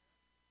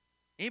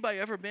 Anybody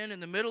ever been in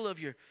the middle of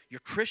your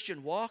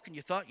Christian walk and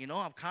you thought,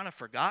 I'm kind of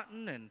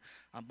forgotten and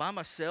I'm by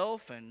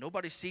myself and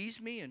nobody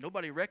sees me and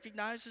nobody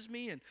recognizes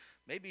me, and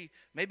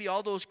maybe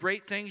all those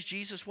great things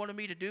Jesus wanted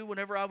me to do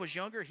whenever I was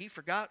younger, he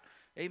forgot,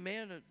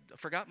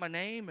 forgot my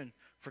name and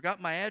forgot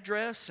my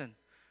address, and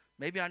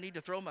maybe I need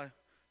to throw my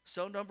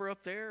cell number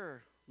up there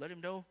or let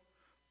him know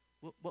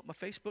what my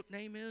Facebook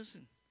name is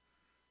and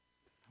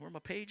where my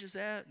page is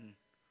at and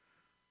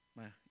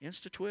my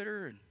Insta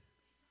Twitter and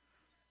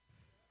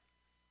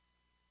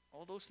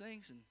all those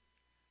things and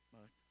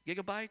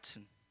gigabytes.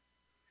 And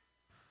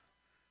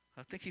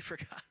I think he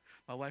forgot.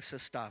 My wife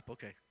says stop.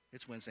 Okay,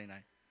 it's Wednesday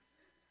night.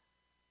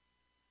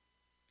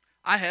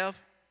 I have.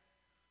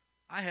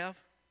 I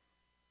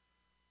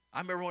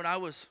remember when I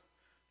was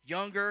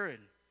younger and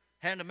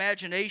had an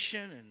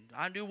imagination and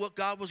I knew what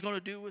God was going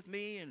to do with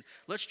me, and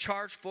let's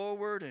charge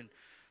forward, and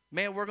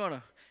man, we're going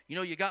to,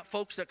 you got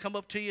folks that come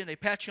up to you and they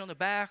pat you on the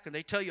back and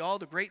they tell you all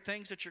the great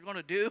things that you're going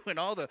to do and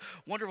all the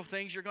wonderful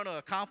things you're going to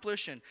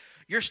accomplish, and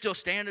you're still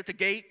standing at the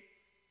gate.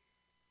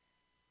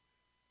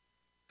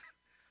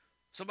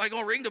 Somebody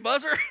going to ring the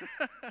buzzer?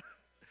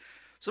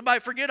 Somebody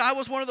forget I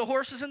was one of the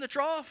horses in the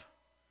trough,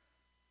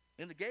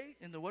 in the gate,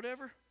 in the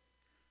whatever.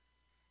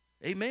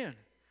 Amen.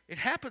 It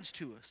happens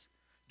to us.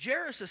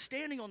 Jairus is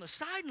standing on the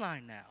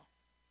sideline now,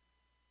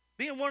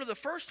 being one of the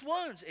first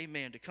ones,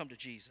 amen, to come to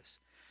Jesus.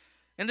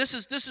 And this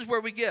is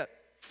where we get.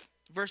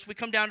 We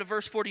come down to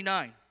verse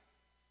 49.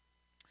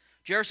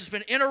 Jairus has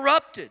been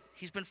interrupted.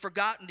 He's been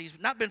forgotten. He's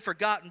not been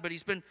forgotten, but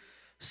he's been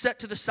set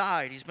to the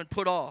side. He's been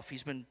put off.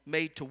 He's been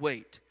made to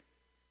wait.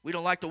 We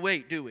don't like to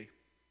wait, do we?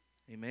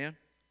 Amen.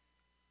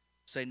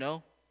 Say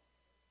no.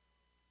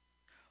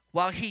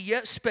 While he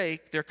yet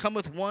spake, there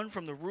cometh one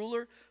from the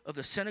ruler of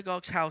the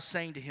synagogue's house,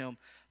 saying to him,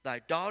 thy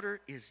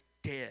daughter is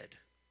dead.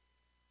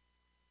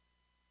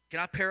 Can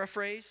I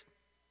paraphrase?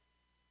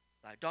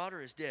 Thy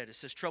daughter is dead. It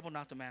says, trouble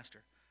not the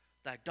master.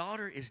 Thy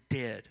daughter is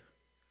dead.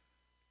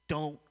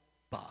 Don't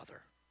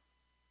bother.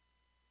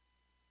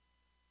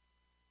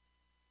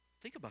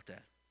 Think about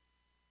that.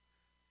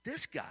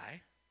 This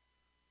guy,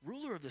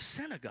 ruler of the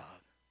synagogue,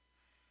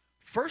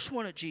 first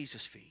one at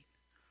Jesus' feet,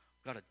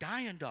 got a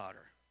dying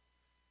daughter.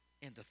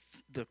 And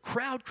the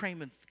crowd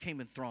came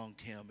and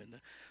thronged him. And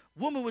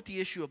Woman with the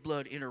issue of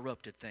blood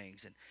interrupted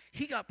things, and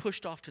he got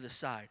pushed off to the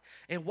side.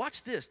 And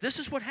watch this. This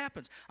is what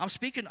happens. I'm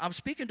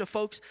speaking to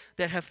folks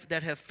that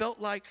have felt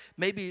like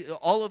maybe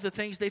all of the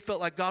things they felt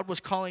like God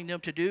was calling them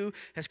to do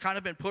has kind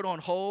of been put on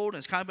hold and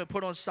has kind of been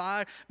put on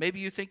side.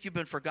 Maybe you think you've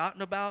been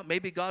forgotten about.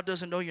 Maybe God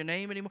doesn't know your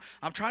name anymore.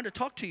 I'm trying to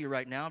talk to you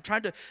right now. I'm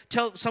trying to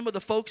tell some of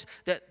the folks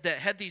that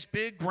had these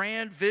big,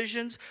 grand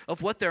visions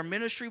of what their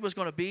ministry was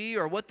going to be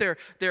or what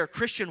their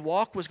Christian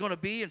walk was going to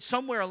be, and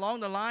somewhere along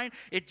the line,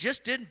 it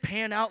just didn't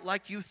pan out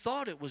like you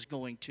thought it was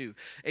going to.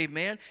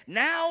 Amen.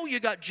 Now you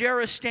got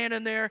Jairus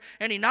standing there,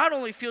 and he not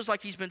only feels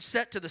like he's been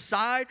set to the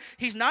side,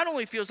 he's not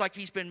only feels like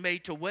he's been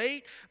made to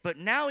wait, but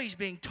now he's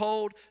being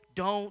told,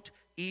 don't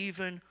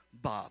even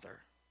bother.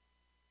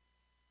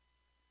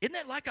 Isn't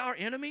that like our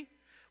enemy?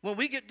 When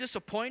we get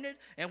disappointed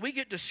and we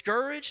get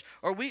discouraged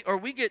or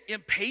we get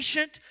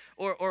impatient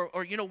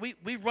or you know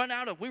we run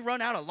out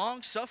of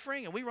long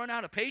suffering and we run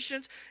out of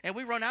patience and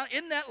we run out.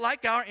 Isn't that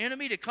like our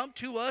enemy to come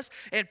to us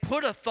and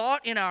put a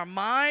thought in our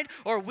mind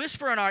or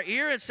whisper in our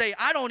ear and say,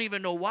 I don't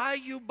even know why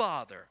you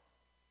bother.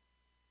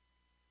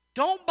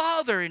 Don't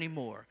bother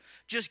anymore.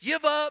 Just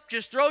give up.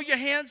 Just throw your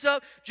hands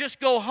up. Just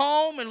go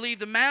home and leave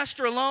the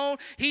master alone.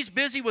 He's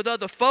busy with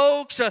other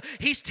folks.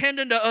 He's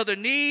tending to other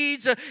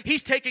needs.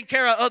 He's taking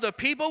care of other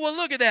people. Well,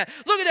 look at that.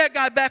 Look at that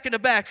guy back in the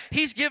back.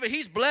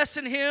 He's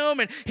blessing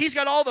him, and he's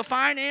got all the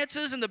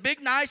finances and the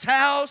big nice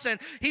house, and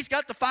he's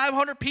got the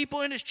 500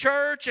 people in his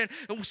church, and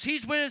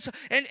he's winning.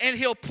 And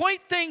he'll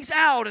point things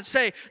out and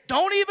say,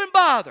 don't even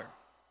bother.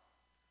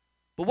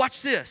 But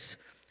watch this.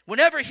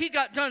 Whenever he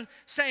got done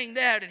saying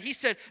that, and he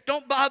said,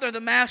 don't bother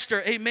the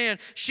master, amen.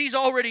 She's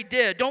already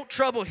dead. Don't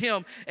trouble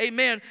him,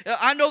 amen.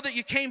 I know that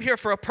you came here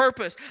for a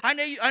purpose. I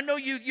know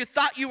you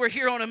thought you were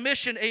here on a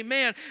mission,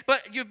 amen.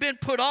 But you've been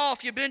put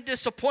off. You've been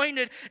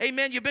disappointed,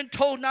 amen. You've been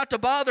told not to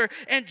bother.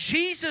 And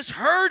Jesus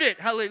heard it,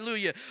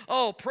 hallelujah.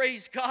 Oh,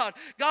 praise God.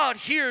 God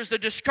hears the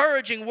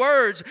discouraging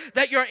words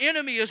that your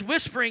enemy is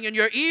whispering in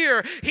your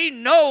ear. He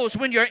knows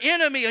when your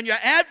enemy and your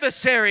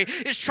adversary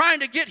is trying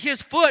to get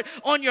his foot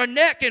on your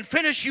neck and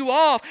finish you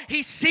off.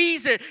 He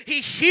sees it. He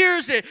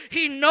hears it.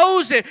 He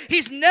knows it.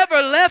 He's never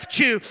left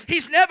you.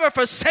 He's never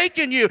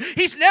forsaken you.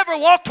 He's never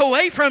walked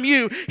away from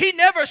you. He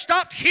never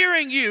stopped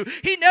hearing you.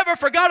 He never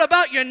forgot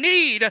about your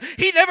need.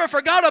 He never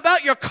forgot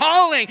about your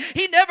calling.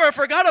 He never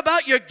forgot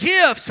about your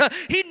gifts.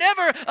 He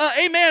never,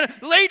 amen,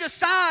 laid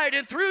aside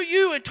and threw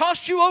you and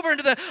tossed you over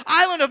into the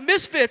island of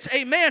misfits.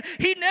 Amen.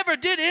 He never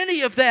did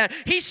any of that.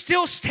 He's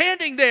still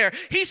standing there.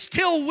 He's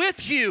still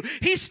with you.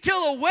 He's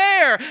still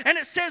aware. And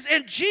it says,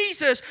 and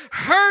Jesus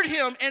heard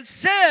him and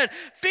said,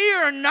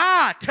 fear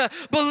not,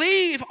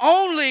 believe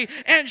only,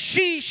 and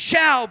she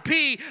shall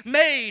be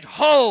made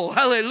whole.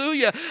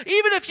 Hallelujah.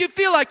 Even if you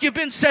feel like you've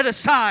been set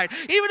aside,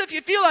 even if you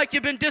feel like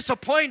you've been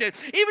disappointed,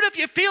 even if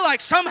you feel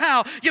like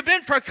somehow you've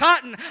been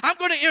forgotten, I'm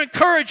going to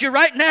encourage you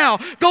right now.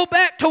 Go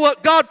back to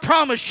what God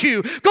promised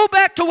you. Go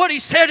back to what he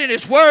said in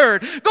his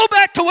word. Go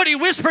back to what he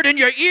whispered in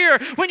your ear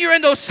when you're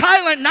in those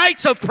silent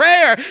nights of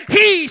prayer.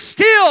 He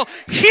still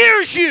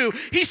hears you.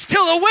 He's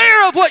still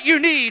aware of what you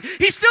need.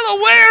 He's still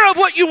aware of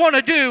what you want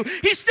to do.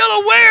 He's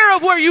still aware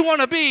of where you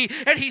want to be.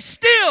 And he's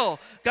still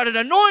got an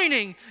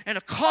anointing and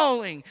a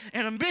calling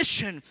and a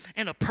mission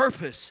and a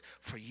purpose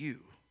for you.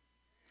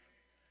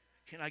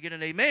 Can I get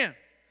an amen?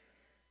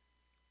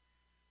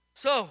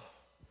 So,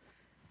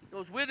 he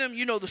goes with him.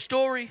 You know the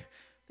story.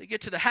 They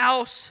get to the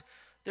house.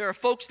 There are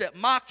folks that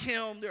mock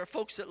him. There are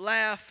folks that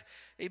laugh.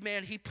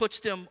 Amen. He puts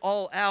them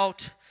all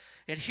out.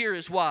 And here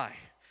is why.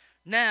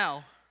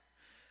 Now,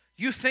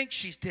 you think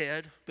she's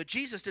dead, but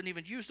Jesus didn't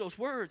even use those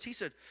words. He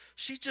said,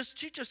 she's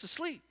just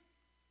asleep.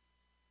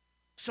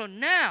 So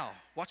now,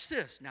 watch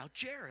this. Now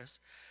Jairus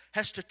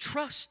has to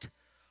trust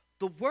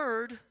the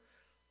word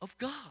of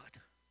God.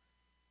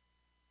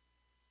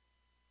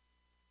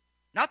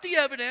 Not the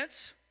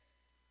evidence,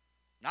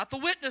 not the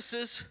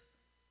witnesses,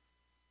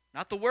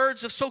 not the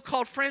words of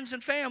so-called friends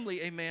and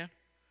family, amen.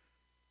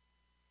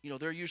 You know,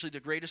 they're usually the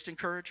greatest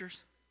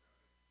encouragers.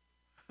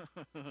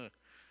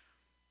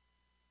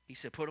 He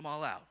said, put them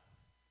all out.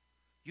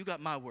 You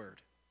got my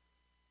word.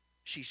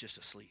 She's just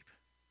asleep.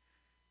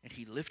 And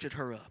he lifted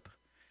her up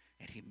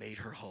and he made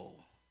her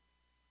whole.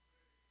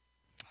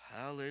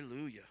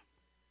 Hallelujah.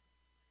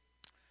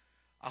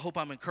 I hope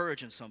I'm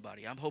encouraging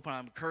somebody. I'm hoping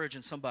I'm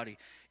encouraging somebody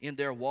in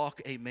their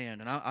walk.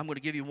 Amen. And I'm going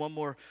to give you one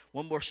more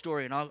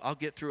story, and I'll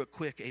get through it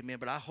quick. Amen.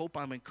 But I hope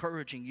I'm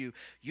encouraging you.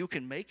 You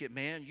can make it,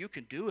 man. You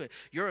can do it.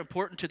 You're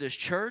important to this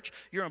church.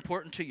 You're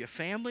important to your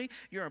family.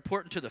 You're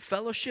important to the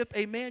fellowship.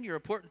 Amen. You're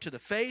important to the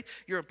faith.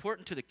 You're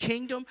important to the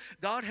kingdom.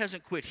 God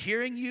hasn't quit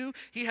hearing you.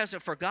 He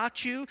hasn't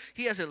forgot you.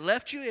 He hasn't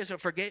left you. He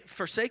hasn't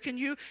forsaken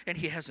you, and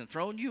he hasn't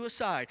thrown you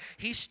aside.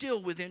 He's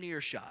still within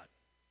earshot.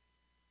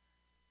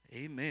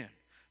 Amen.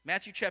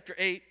 Matthew chapter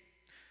 8,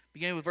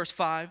 beginning with verse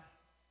 5.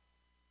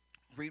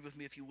 Read with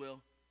me if you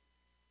will.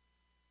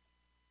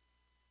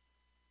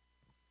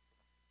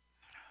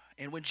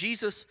 And when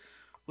Jesus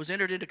was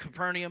entered into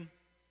Capernaum,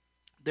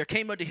 there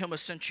came unto him a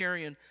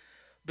centurion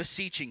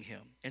beseeching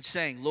him, and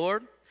saying,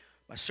 Lord,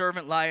 my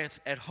servant lieth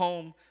at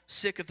home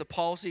sick of the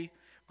palsy,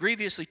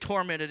 grievously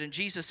tormented. And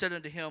Jesus said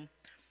unto him,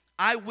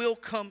 I will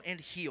come and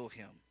heal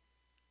him.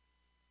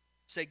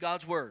 Say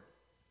God's word.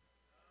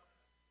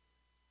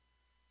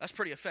 That's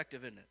pretty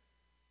effective, isn't it?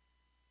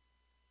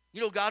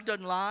 You know, God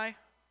doesn't lie.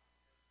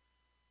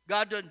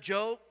 God doesn't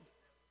joke.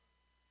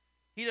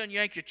 He doesn't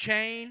yank your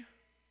chain.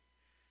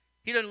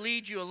 He doesn't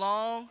lead you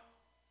along.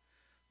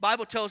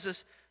 Bible tells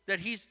us that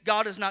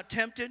God is not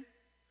tempted,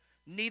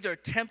 neither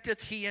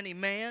tempteth he any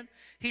man.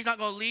 He's not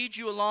going to lead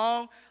you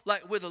along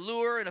like with a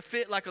lure and a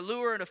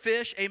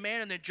fish,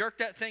 amen, and then jerk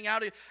that thing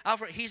out.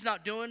 He's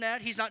not doing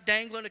that. He's not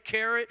dangling a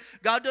carrot.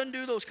 God doesn't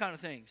do those kind of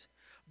things.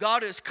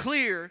 God is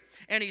clear,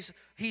 and he's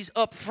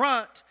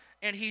upfront,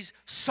 and he's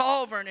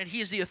sovereign, and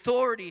he's the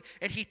authority,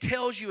 and he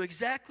tells you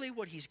exactly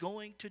what he's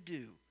going to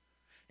do.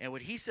 And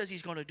when he says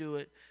he's going to do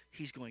it,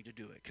 he's going to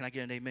do it. Can I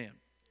get an amen?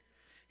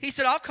 He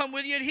said, I'll come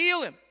with you and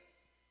heal him.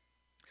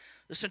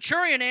 The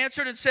centurion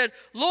answered and said,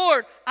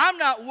 Lord, I'm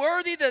not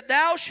worthy that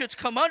thou shouldst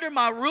come under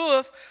my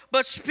roof,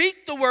 but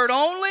speak the word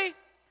only,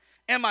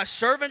 and my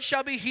servant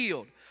shall be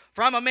healed.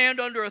 For I'm a man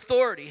under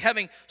authority,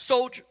 having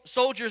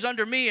soldiers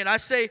under me, and I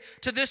say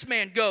to this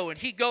man, go, and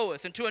he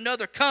goeth, and to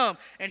another, come,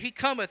 and he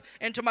cometh,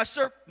 and to my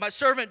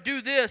servant,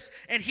 do this,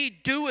 and he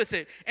doeth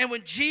it. And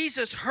when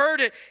Jesus heard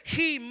it,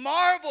 he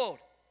marveled.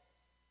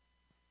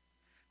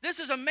 This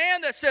is a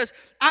man that says,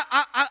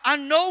 I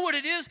know what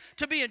it is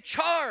to be in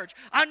charge.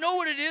 I know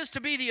what it is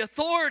to be the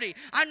authority.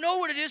 I know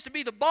what it is to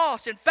be the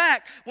boss. In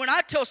fact, when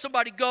I tell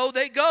somebody go,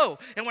 they go.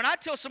 And when I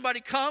tell somebody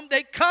come,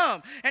 they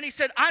come. And he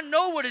said, I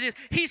know what it is.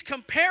 He's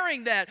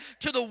comparing that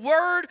to the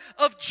word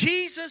of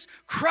Jesus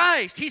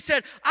Christ. He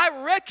said,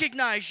 I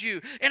recognize you,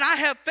 and I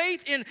have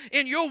faith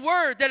in your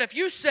word that if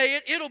you say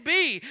it, it'll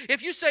be.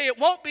 If you say it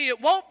won't be,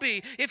 it won't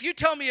be. If you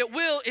tell me it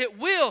will, it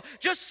will.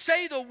 Just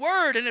say the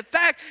word. And in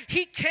fact,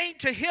 he came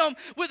to him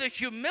with a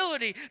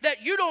humility that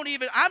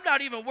I'm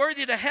not even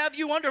worthy to have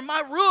you under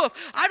my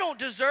roof. I don't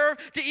deserve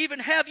to even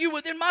have you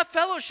within my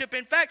fellowship.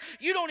 In fact,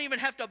 you don't even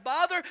have to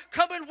bother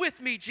coming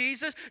with me,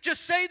 Jesus.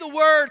 Just say the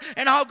word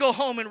and I'll go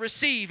home and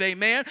receive,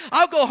 amen.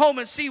 I'll go home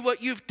and see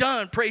what you've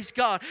done, praise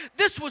God.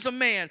 This was a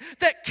man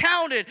that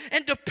counted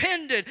and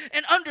depended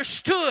and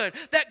understood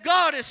that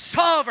God is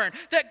sovereign,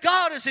 that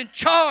God is in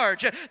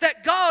charge,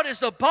 that God is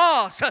the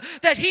boss,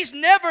 that he's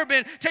never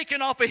been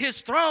taken off of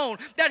his throne,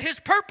 that his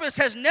purpose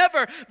has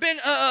never been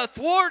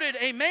thwarted,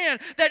 amen,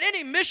 that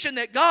any mission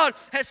that God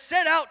has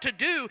set out to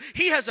do,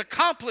 he has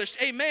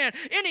accomplished, amen.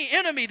 Any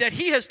enemy that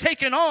he has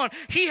taken on,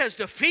 he has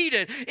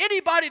defeated.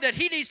 Anybody that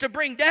he needs to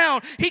bring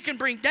down, he can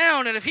bring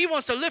down, and if he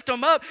wants to lift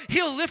them up,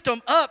 he'll lift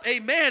them up,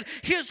 amen.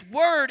 His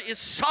word is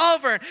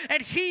sovereign,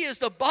 and he is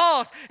the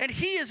boss, and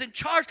he is in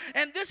charge,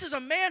 and this is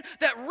a man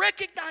that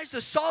recognized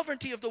the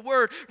sovereignty of the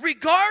word,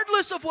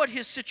 regardless of what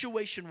his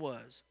situation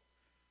was.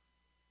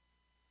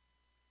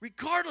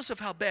 Regardless of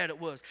how bad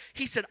it was.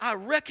 He said, I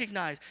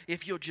recognize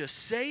if you'll just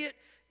say it,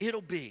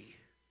 it'll be.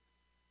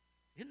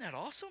 Isn't that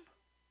awesome?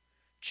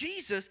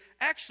 Jesus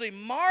actually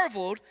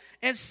marveled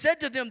and said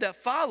to them that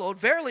followed,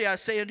 verily I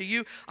say unto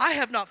you, I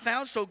have not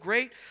found so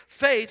great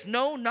faith,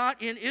 no,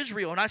 not in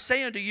Israel. And I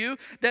say unto you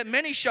that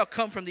many shall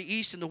come from the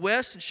east and the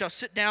west, and shall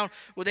sit down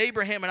with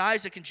Abraham and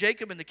Isaac and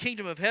Jacob in the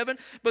kingdom of heaven.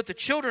 But the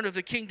children of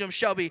the kingdom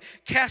shall be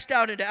cast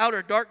out into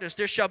outer darkness.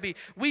 There shall be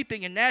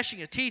weeping and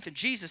gnashing of teeth. And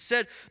Jesus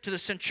said to the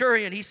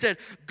centurion, he said,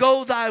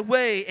 go thy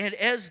way, and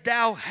as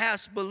thou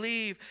hast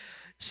believed,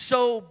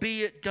 so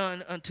be it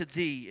done unto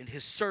thee. And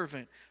his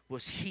servant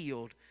was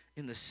healed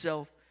in the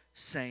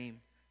self-same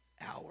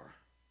hour.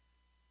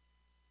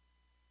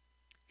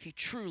 He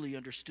truly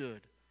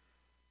understood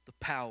the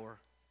power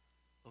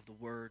of the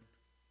word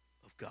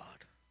of God.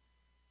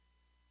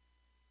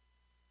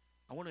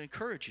 I want to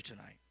encourage you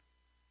tonight.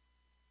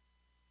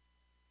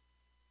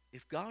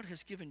 If God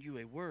has given you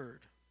a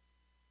word,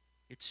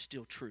 it's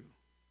still true.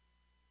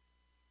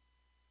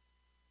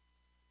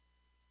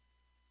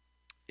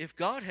 If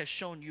God has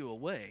shown you a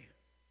way,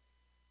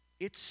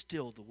 it's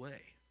still the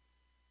way.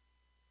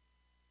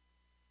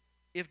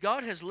 If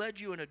God has led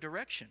you in a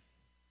direction,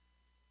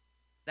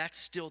 that's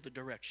still the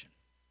direction.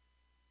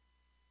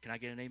 Can I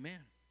get an amen?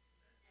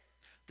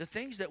 The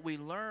things that we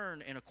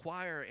learn and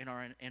acquire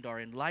and are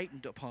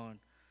enlightened upon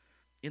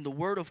in the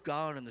Word of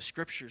God and the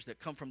Scriptures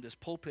that come from this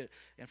pulpit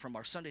and from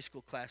our Sunday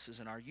school classes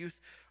and our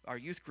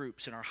youth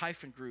groups and our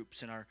hyphen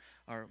groups and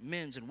our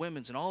men's and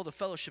women's and all the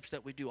fellowships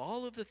that we do,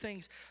 all of the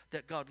things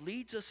that God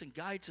leads us and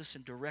guides us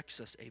and directs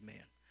us,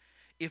 amen.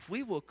 If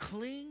we will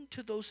cling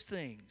to those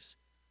things,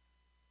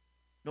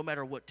 no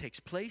matter what takes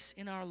place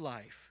in our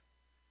life,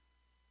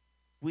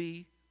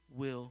 we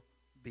will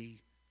be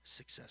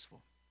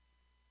successful.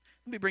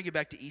 Let me bring you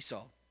back to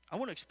Esau. I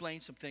want to explain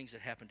some things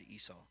that happened to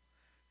Esau.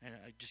 And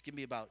just give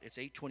me it's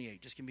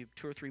 8:28. Just give me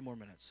 2 or 3 more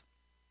minutes.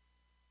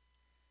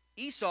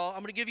 Esau, I'm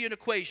going to give you an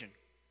equation.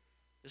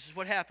 This is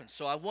what happens.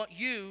 So I want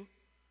you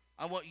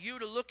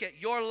to look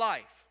at your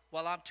life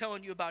while I'm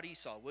telling you about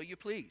Esau. Will you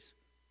please?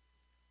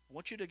 I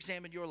want you to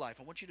examine your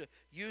life. I want you to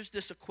use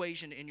this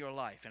equation in your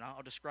life, and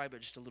I'll describe it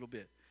just a little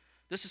bit.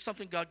 This is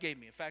something God gave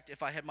me. In fact,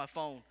 if I had my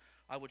phone,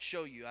 I would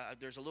show you.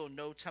 There's a little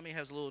notes. How many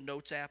has a little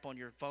notes app on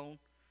your phone?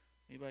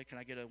 Anybody? Can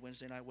I get a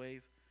Wednesday night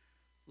wave?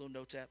 Little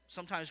notes app.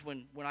 Sometimes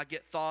when I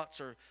get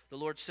thoughts or the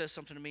Lord says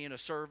something to me in a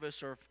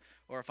service, or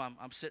if I'm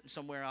sitting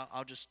somewhere,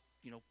 I'll just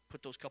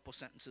put those couple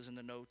sentences in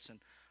the notes and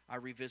I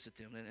revisit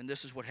them. And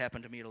this is what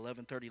happened to me at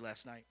 11:30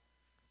 last night.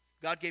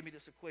 God gave me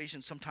this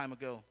equation some time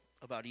ago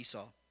about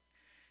Esau.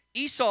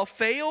 Esau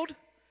failed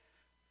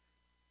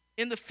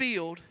in the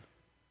field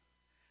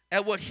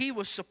at what he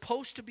was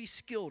supposed to be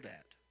skilled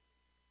at.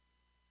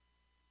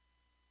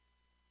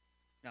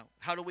 Now,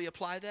 how do we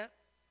apply that?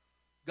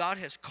 God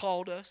has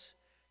called us.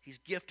 He's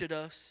gifted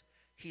us.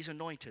 He's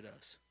anointed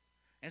us.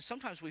 And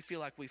sometimes we feel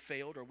like we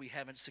failed or we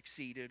haven't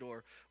succeeded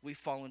or we've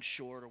fallen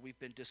short or we've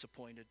been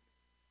disappointed.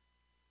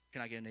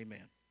 Can I get an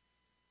amen?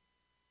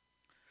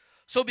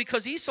 So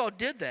because Esau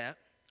did that,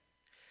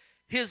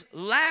 his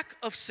lack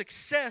of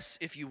success,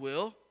 if you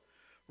will,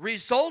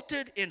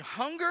 resulted in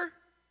hunger,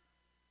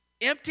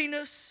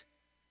 emptiness,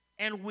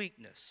 and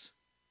weakness.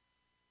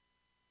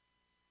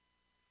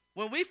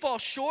 When we fall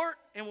short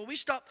and when we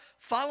stop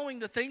following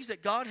the things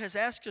that God has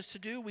asked us to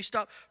do, we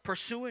stop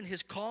pursuing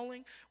His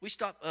calling, we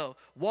stop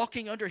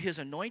walking under His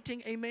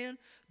anointing, amen,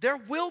 there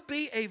will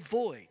be a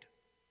void.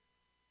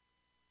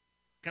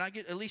 Can I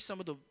get at least some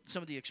of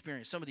the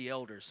experience, some of the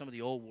elders, some of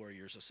the old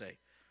warriors will say?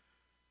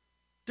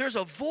 There's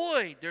a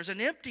void, there's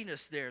an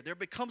emptiness there. There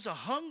becomes a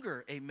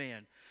hunger,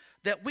 amen,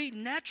 that we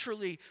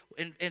naturally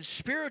and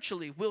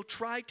spiritually will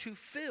try to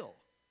fill.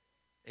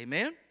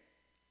 Amen?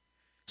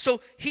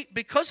 So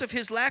because of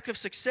his lack of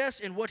success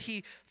in what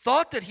he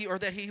thought that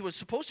he was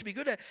supposed to be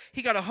good at,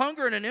 he got a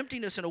hunger and an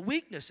emptiness and a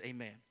weakness,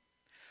 amen.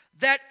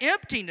 That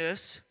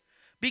emptiness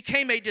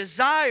became a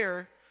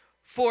desire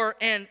for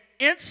an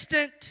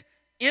instant,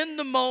 in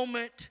the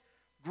moment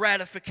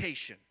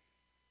gratification.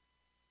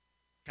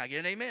 Can I get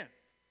an amen?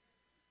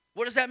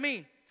 What does that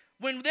mean?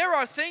 When there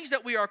are things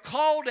that we are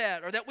called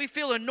at or that we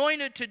feel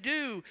anointed to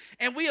do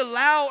and we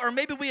allow, or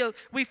maybe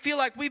we feel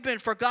like we've been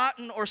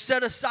forgotten or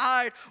set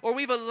aside, or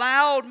we've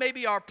allowed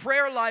maybe our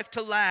prayer life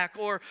to lack,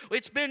 or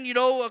it's been,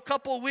 a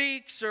couple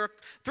weeks or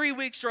 3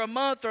 weeks or a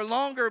month or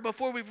longer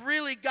before we've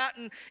really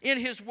gotten in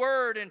His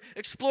Word and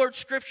explored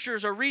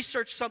Scriptures or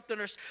researched something,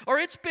 or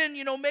it's been,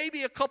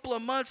 maybe a couple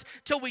of months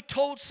till we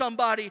told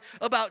somebody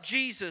about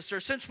Jesus, or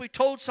since we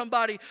told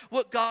somebody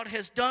what God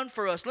has done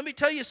for us. Let me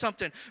tell you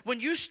something. When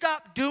you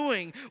stop doing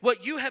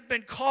what you have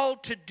been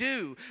called to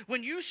do,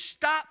 when you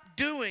stop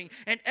doing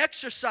and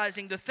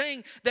exercising the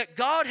thing that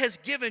God has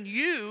given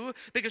you,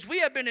 because we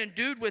have been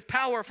endued with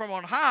power from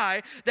on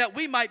high that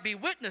we might be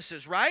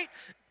witnesses, right?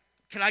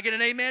 Can I get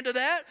an amen to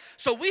that?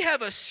 So we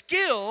have a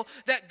skill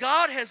that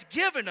God has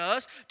given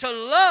us to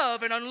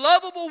love an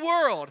unlovable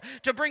world,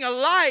 to bring a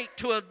light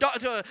to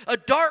a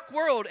dark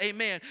world,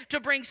 amen, to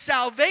bring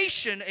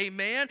salvation,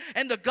 amen,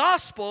 and the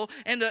gospel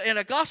and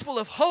a gospel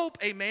of hope,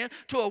 amen,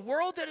 to a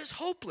world that is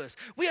hopeless.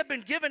 We have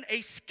been given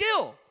a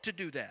skill to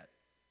do that.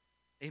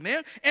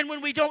 Amen? And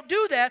when we don't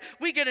do that,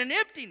 we get an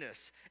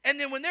emptiness. And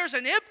then when there's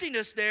an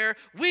emptiness there,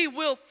 we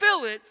will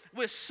fill it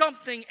with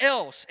something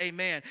else.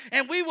 Amen.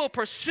 And we will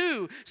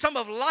pursue some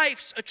of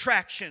life's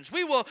attractions.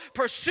 We will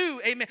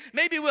pursue, amen.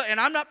 Maybe we'll, and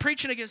I'm not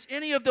preaching against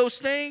any of those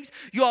things.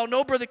 You all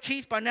know Brother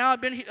Keith by now.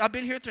 I've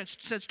been here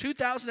since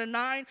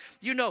 2009.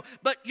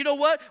 But you know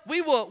what?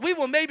 We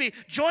will maybe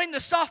join the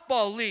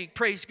softball league,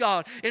 praise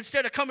God,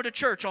 instead of coming to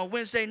church on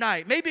Wednesday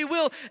night. Maybe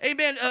we'll,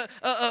 amen,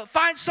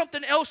 find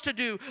something else to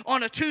do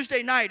on a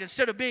Tuesday night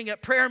instead of being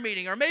at prayer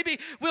meeting. Or maybe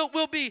we'll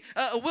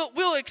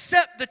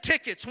accept the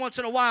tickets once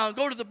in a while and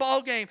go to the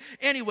ball game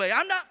anyway.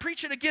 I'm not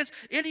preaching against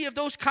any of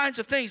those kinds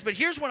of things, but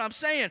here's what I'm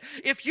saying.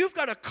 If you've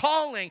got a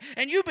calling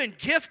and you've been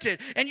gifted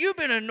and you've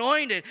been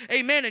anointed,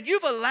 amen, and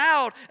you've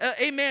allowed,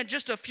 amen,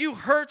 just a few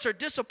hurts or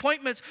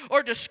disappointments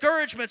or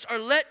discouragements or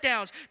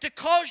letdowns to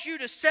cause you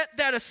to set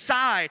that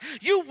aside,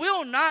 you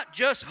will not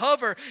just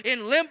hover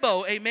in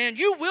limbo, amen.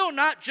 You will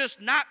not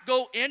just not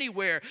go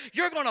anywhere.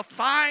 You're going to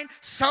find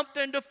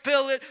something to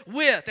fill it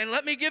with. And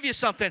let me give you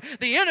something.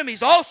 The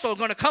enemy's also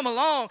going to come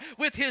along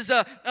with his,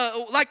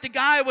 like the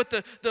guy with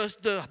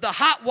the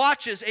hot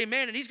watches,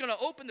 amen, and he's going to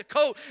open the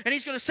coat and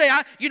he's going to say,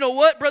 you know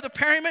what, Brother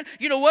Perryman,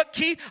 you know what,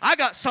 Keith, I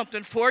got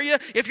something for you.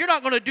 If you're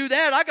not going to do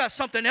that, I got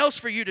something else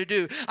for you to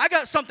do. I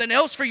got something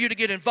else for you to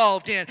get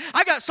involved in.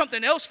 I got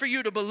something else for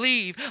you to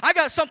believe. I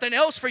got something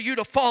else for you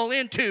to fall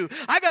into.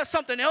 I got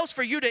something else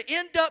for you to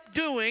end up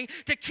doing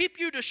to keep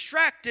you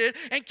distracted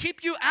and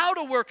keep you out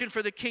of working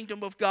for the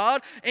kingdom of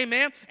God,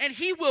 amen, and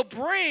he will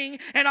bring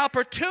an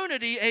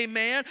opportunity,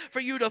 amen,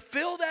 for you to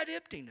fill that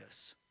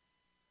emptiness.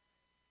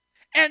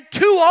 And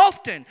too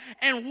often,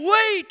 and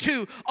way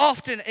too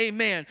often,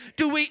 amen,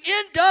 do we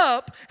end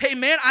up,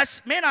 amen,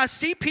 I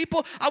see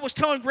people, I was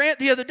telling Grant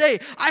the other day,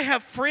 I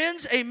have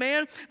friends,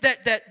 amen,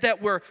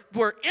 that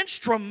were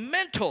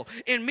instrumental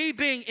in me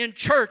being in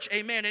church,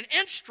 amen, and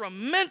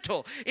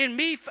instrumental in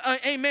me,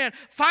 amen,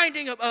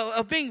 finding,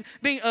 being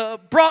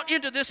brought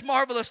into this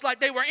marvelous light.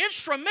 They were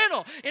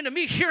instrumental into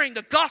me hearing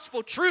the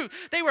gospel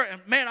truth. They were,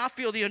 man, I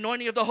feel the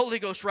anointing of the Holy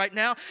Ghost right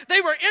now. They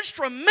were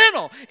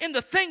instrumental in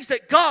the things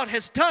that God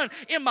has done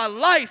in my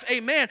life,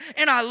 amen,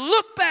 and I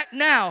look back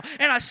now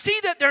and I see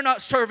that they're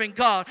not serving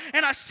God,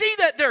 and I see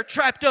that they're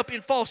trapped up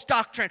in false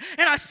doctrine,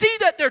 and I see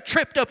that they're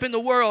tripped up in the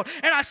world,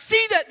 and I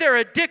see that they're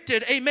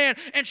addicted, amen,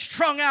 and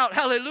strung out,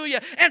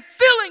 hallelujah, and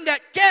filling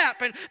that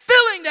gap and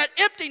filling that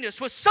emptiness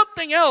with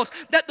something else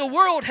that the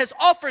world has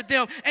offered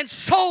them and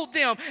sold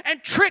them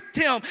and tricked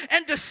them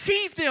and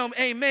deceived them,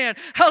 amen,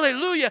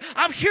 hallelujah.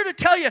 I'm here to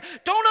tell you,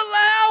 don't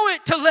allow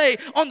it to lay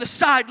on the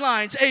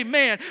sidelines,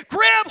 amen.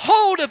 Grab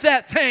hold of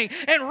that thing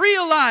and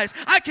realize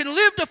I can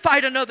live to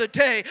fight another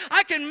day.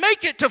 I can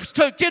make it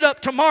to get up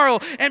tomorrow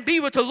and be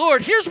with the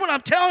Lord. Here's what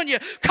I'm telling you.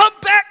 Come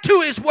back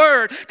to His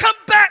word. Come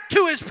back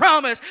to His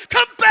promise.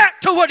 Come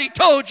back to what He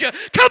told you.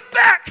 Come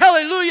back,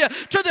 hallelujah,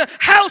 to the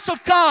house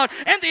of God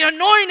and the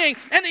anointing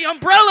and the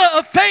umbrella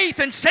of faith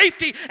and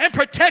safety and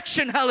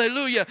protection,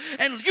 hallelujah.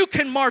 And you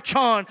can march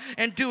on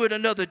and do it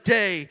another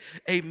day.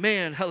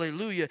 Amen,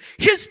 hallelujah.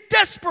 His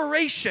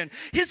desperation,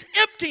 his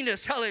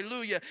emptiness,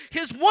 hallelujah.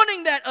 His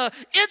wanting that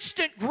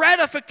instant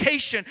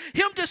gratification.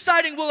 Him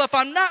deciding, well, if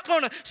I'm not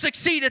going to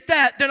succeed at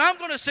that, then I'm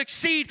going to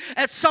succeed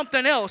at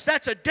something else.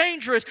 That's a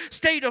dangerous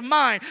state of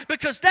mind,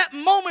 because that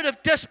moment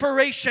of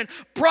desperation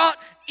brought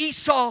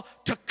Esau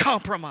to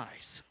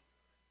compromise.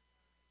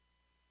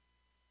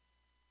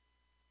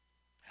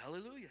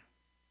 Hallelujah.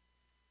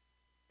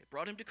 It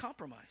brought him to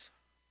compromise.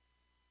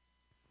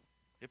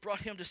 It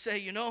brought him to say,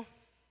 you know,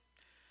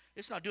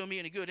 it's not doing me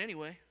any good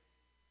anyway.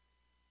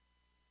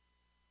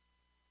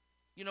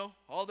 You know,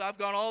 I've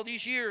gone all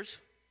these years.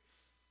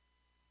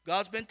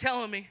 God's been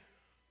telling me.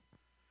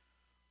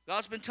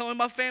 God's been telling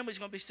my family's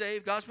going to be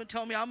saved. God's been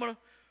telling me I'm going to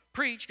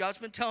preach. God's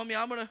been telling me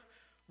I'm going to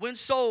win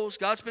souls.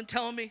 God's been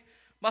telling me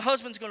my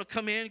husband's going to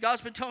come in.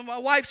 God's been telling me my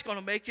wife's going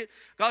to make it.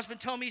 God's been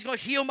telling me He's going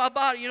to heal my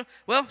body. You know,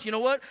 well, you know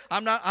what?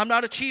 I'm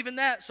not achieving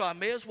that, so I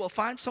may as well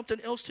find something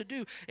else to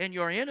do. And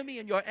your enemy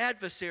and your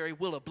adversary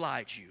will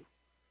oblige you.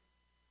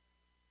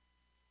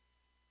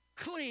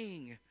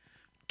 Cling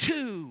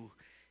to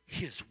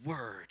His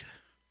word.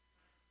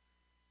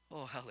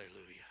 Oh, hallelujah.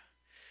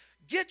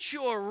 Get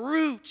your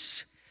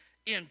roots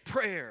in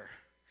prayer.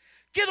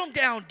 Get them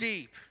down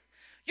deep.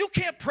 You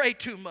can't pray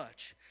too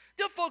much.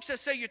 Them folks that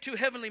say you're too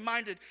heavenly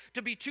minded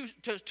to be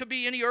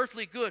any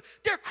earthly good,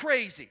 they're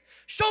crazy.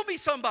 Show me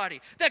somebody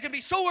that can be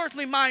so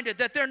earthly minded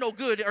that they're no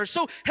good, or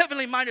so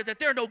heavenly minded that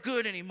they're no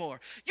good anymore.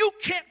 You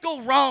can't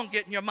go wrong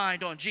getting your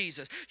mind on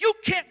Jesus. You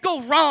can't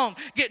go wrong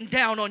getting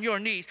down on your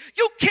knees.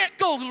 You can't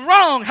go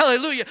wrong,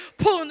 hallelujah,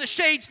 pulling the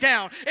shades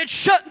down and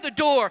shutting the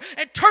door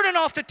and turning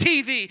off the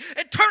TV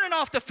and turning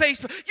off the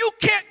Facebook. You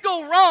can't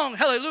go wrong,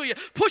 hallelujah,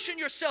 pushing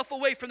yourself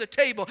away from the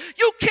table.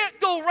 You can't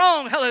go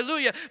wrong,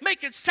 hallelujah,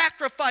 making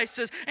sacrifices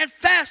and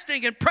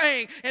fasting and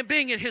praying and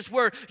being in His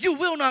word. You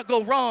will not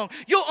go wrong.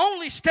 You'll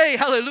only stay,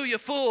 hallelujah,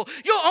 full.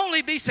 You'll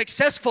only be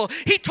successful.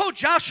 He told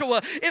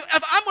Joshua,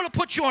 if I'm going to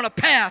put you on a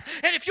path,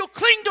 and if you'll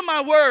cling to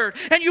my word,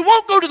 and you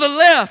won't go to the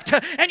left,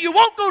 and you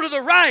won't go to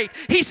the right,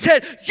 He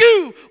said,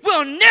 you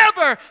will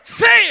never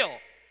fail.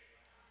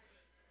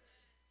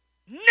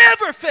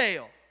 Never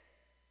fail.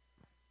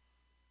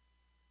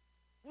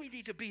 We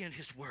need to be in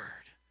His word.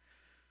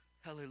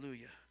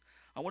 Hallelujah.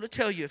 I want to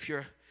tell you, if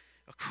you're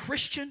a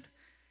Christian,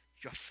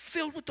 you're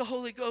filled with the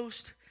Holy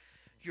Ghost,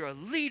 you're a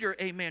leader,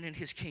 amen, in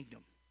His kingdom.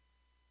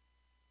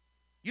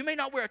 You may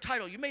not wear a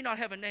title. You may not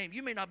have a name.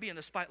 You may not be in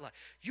the spotlight.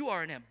 You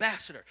are an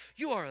ambassador.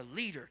 You are a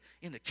leader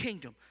in the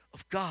kingdom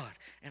of God.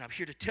 And I'm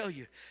here to tell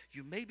you,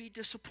 you may be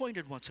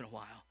disappointed once in a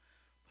while,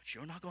 but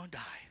you're not going to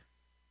die.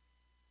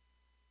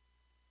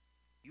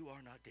 You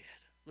are not dead.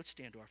 Let's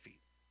stand to our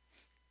feet.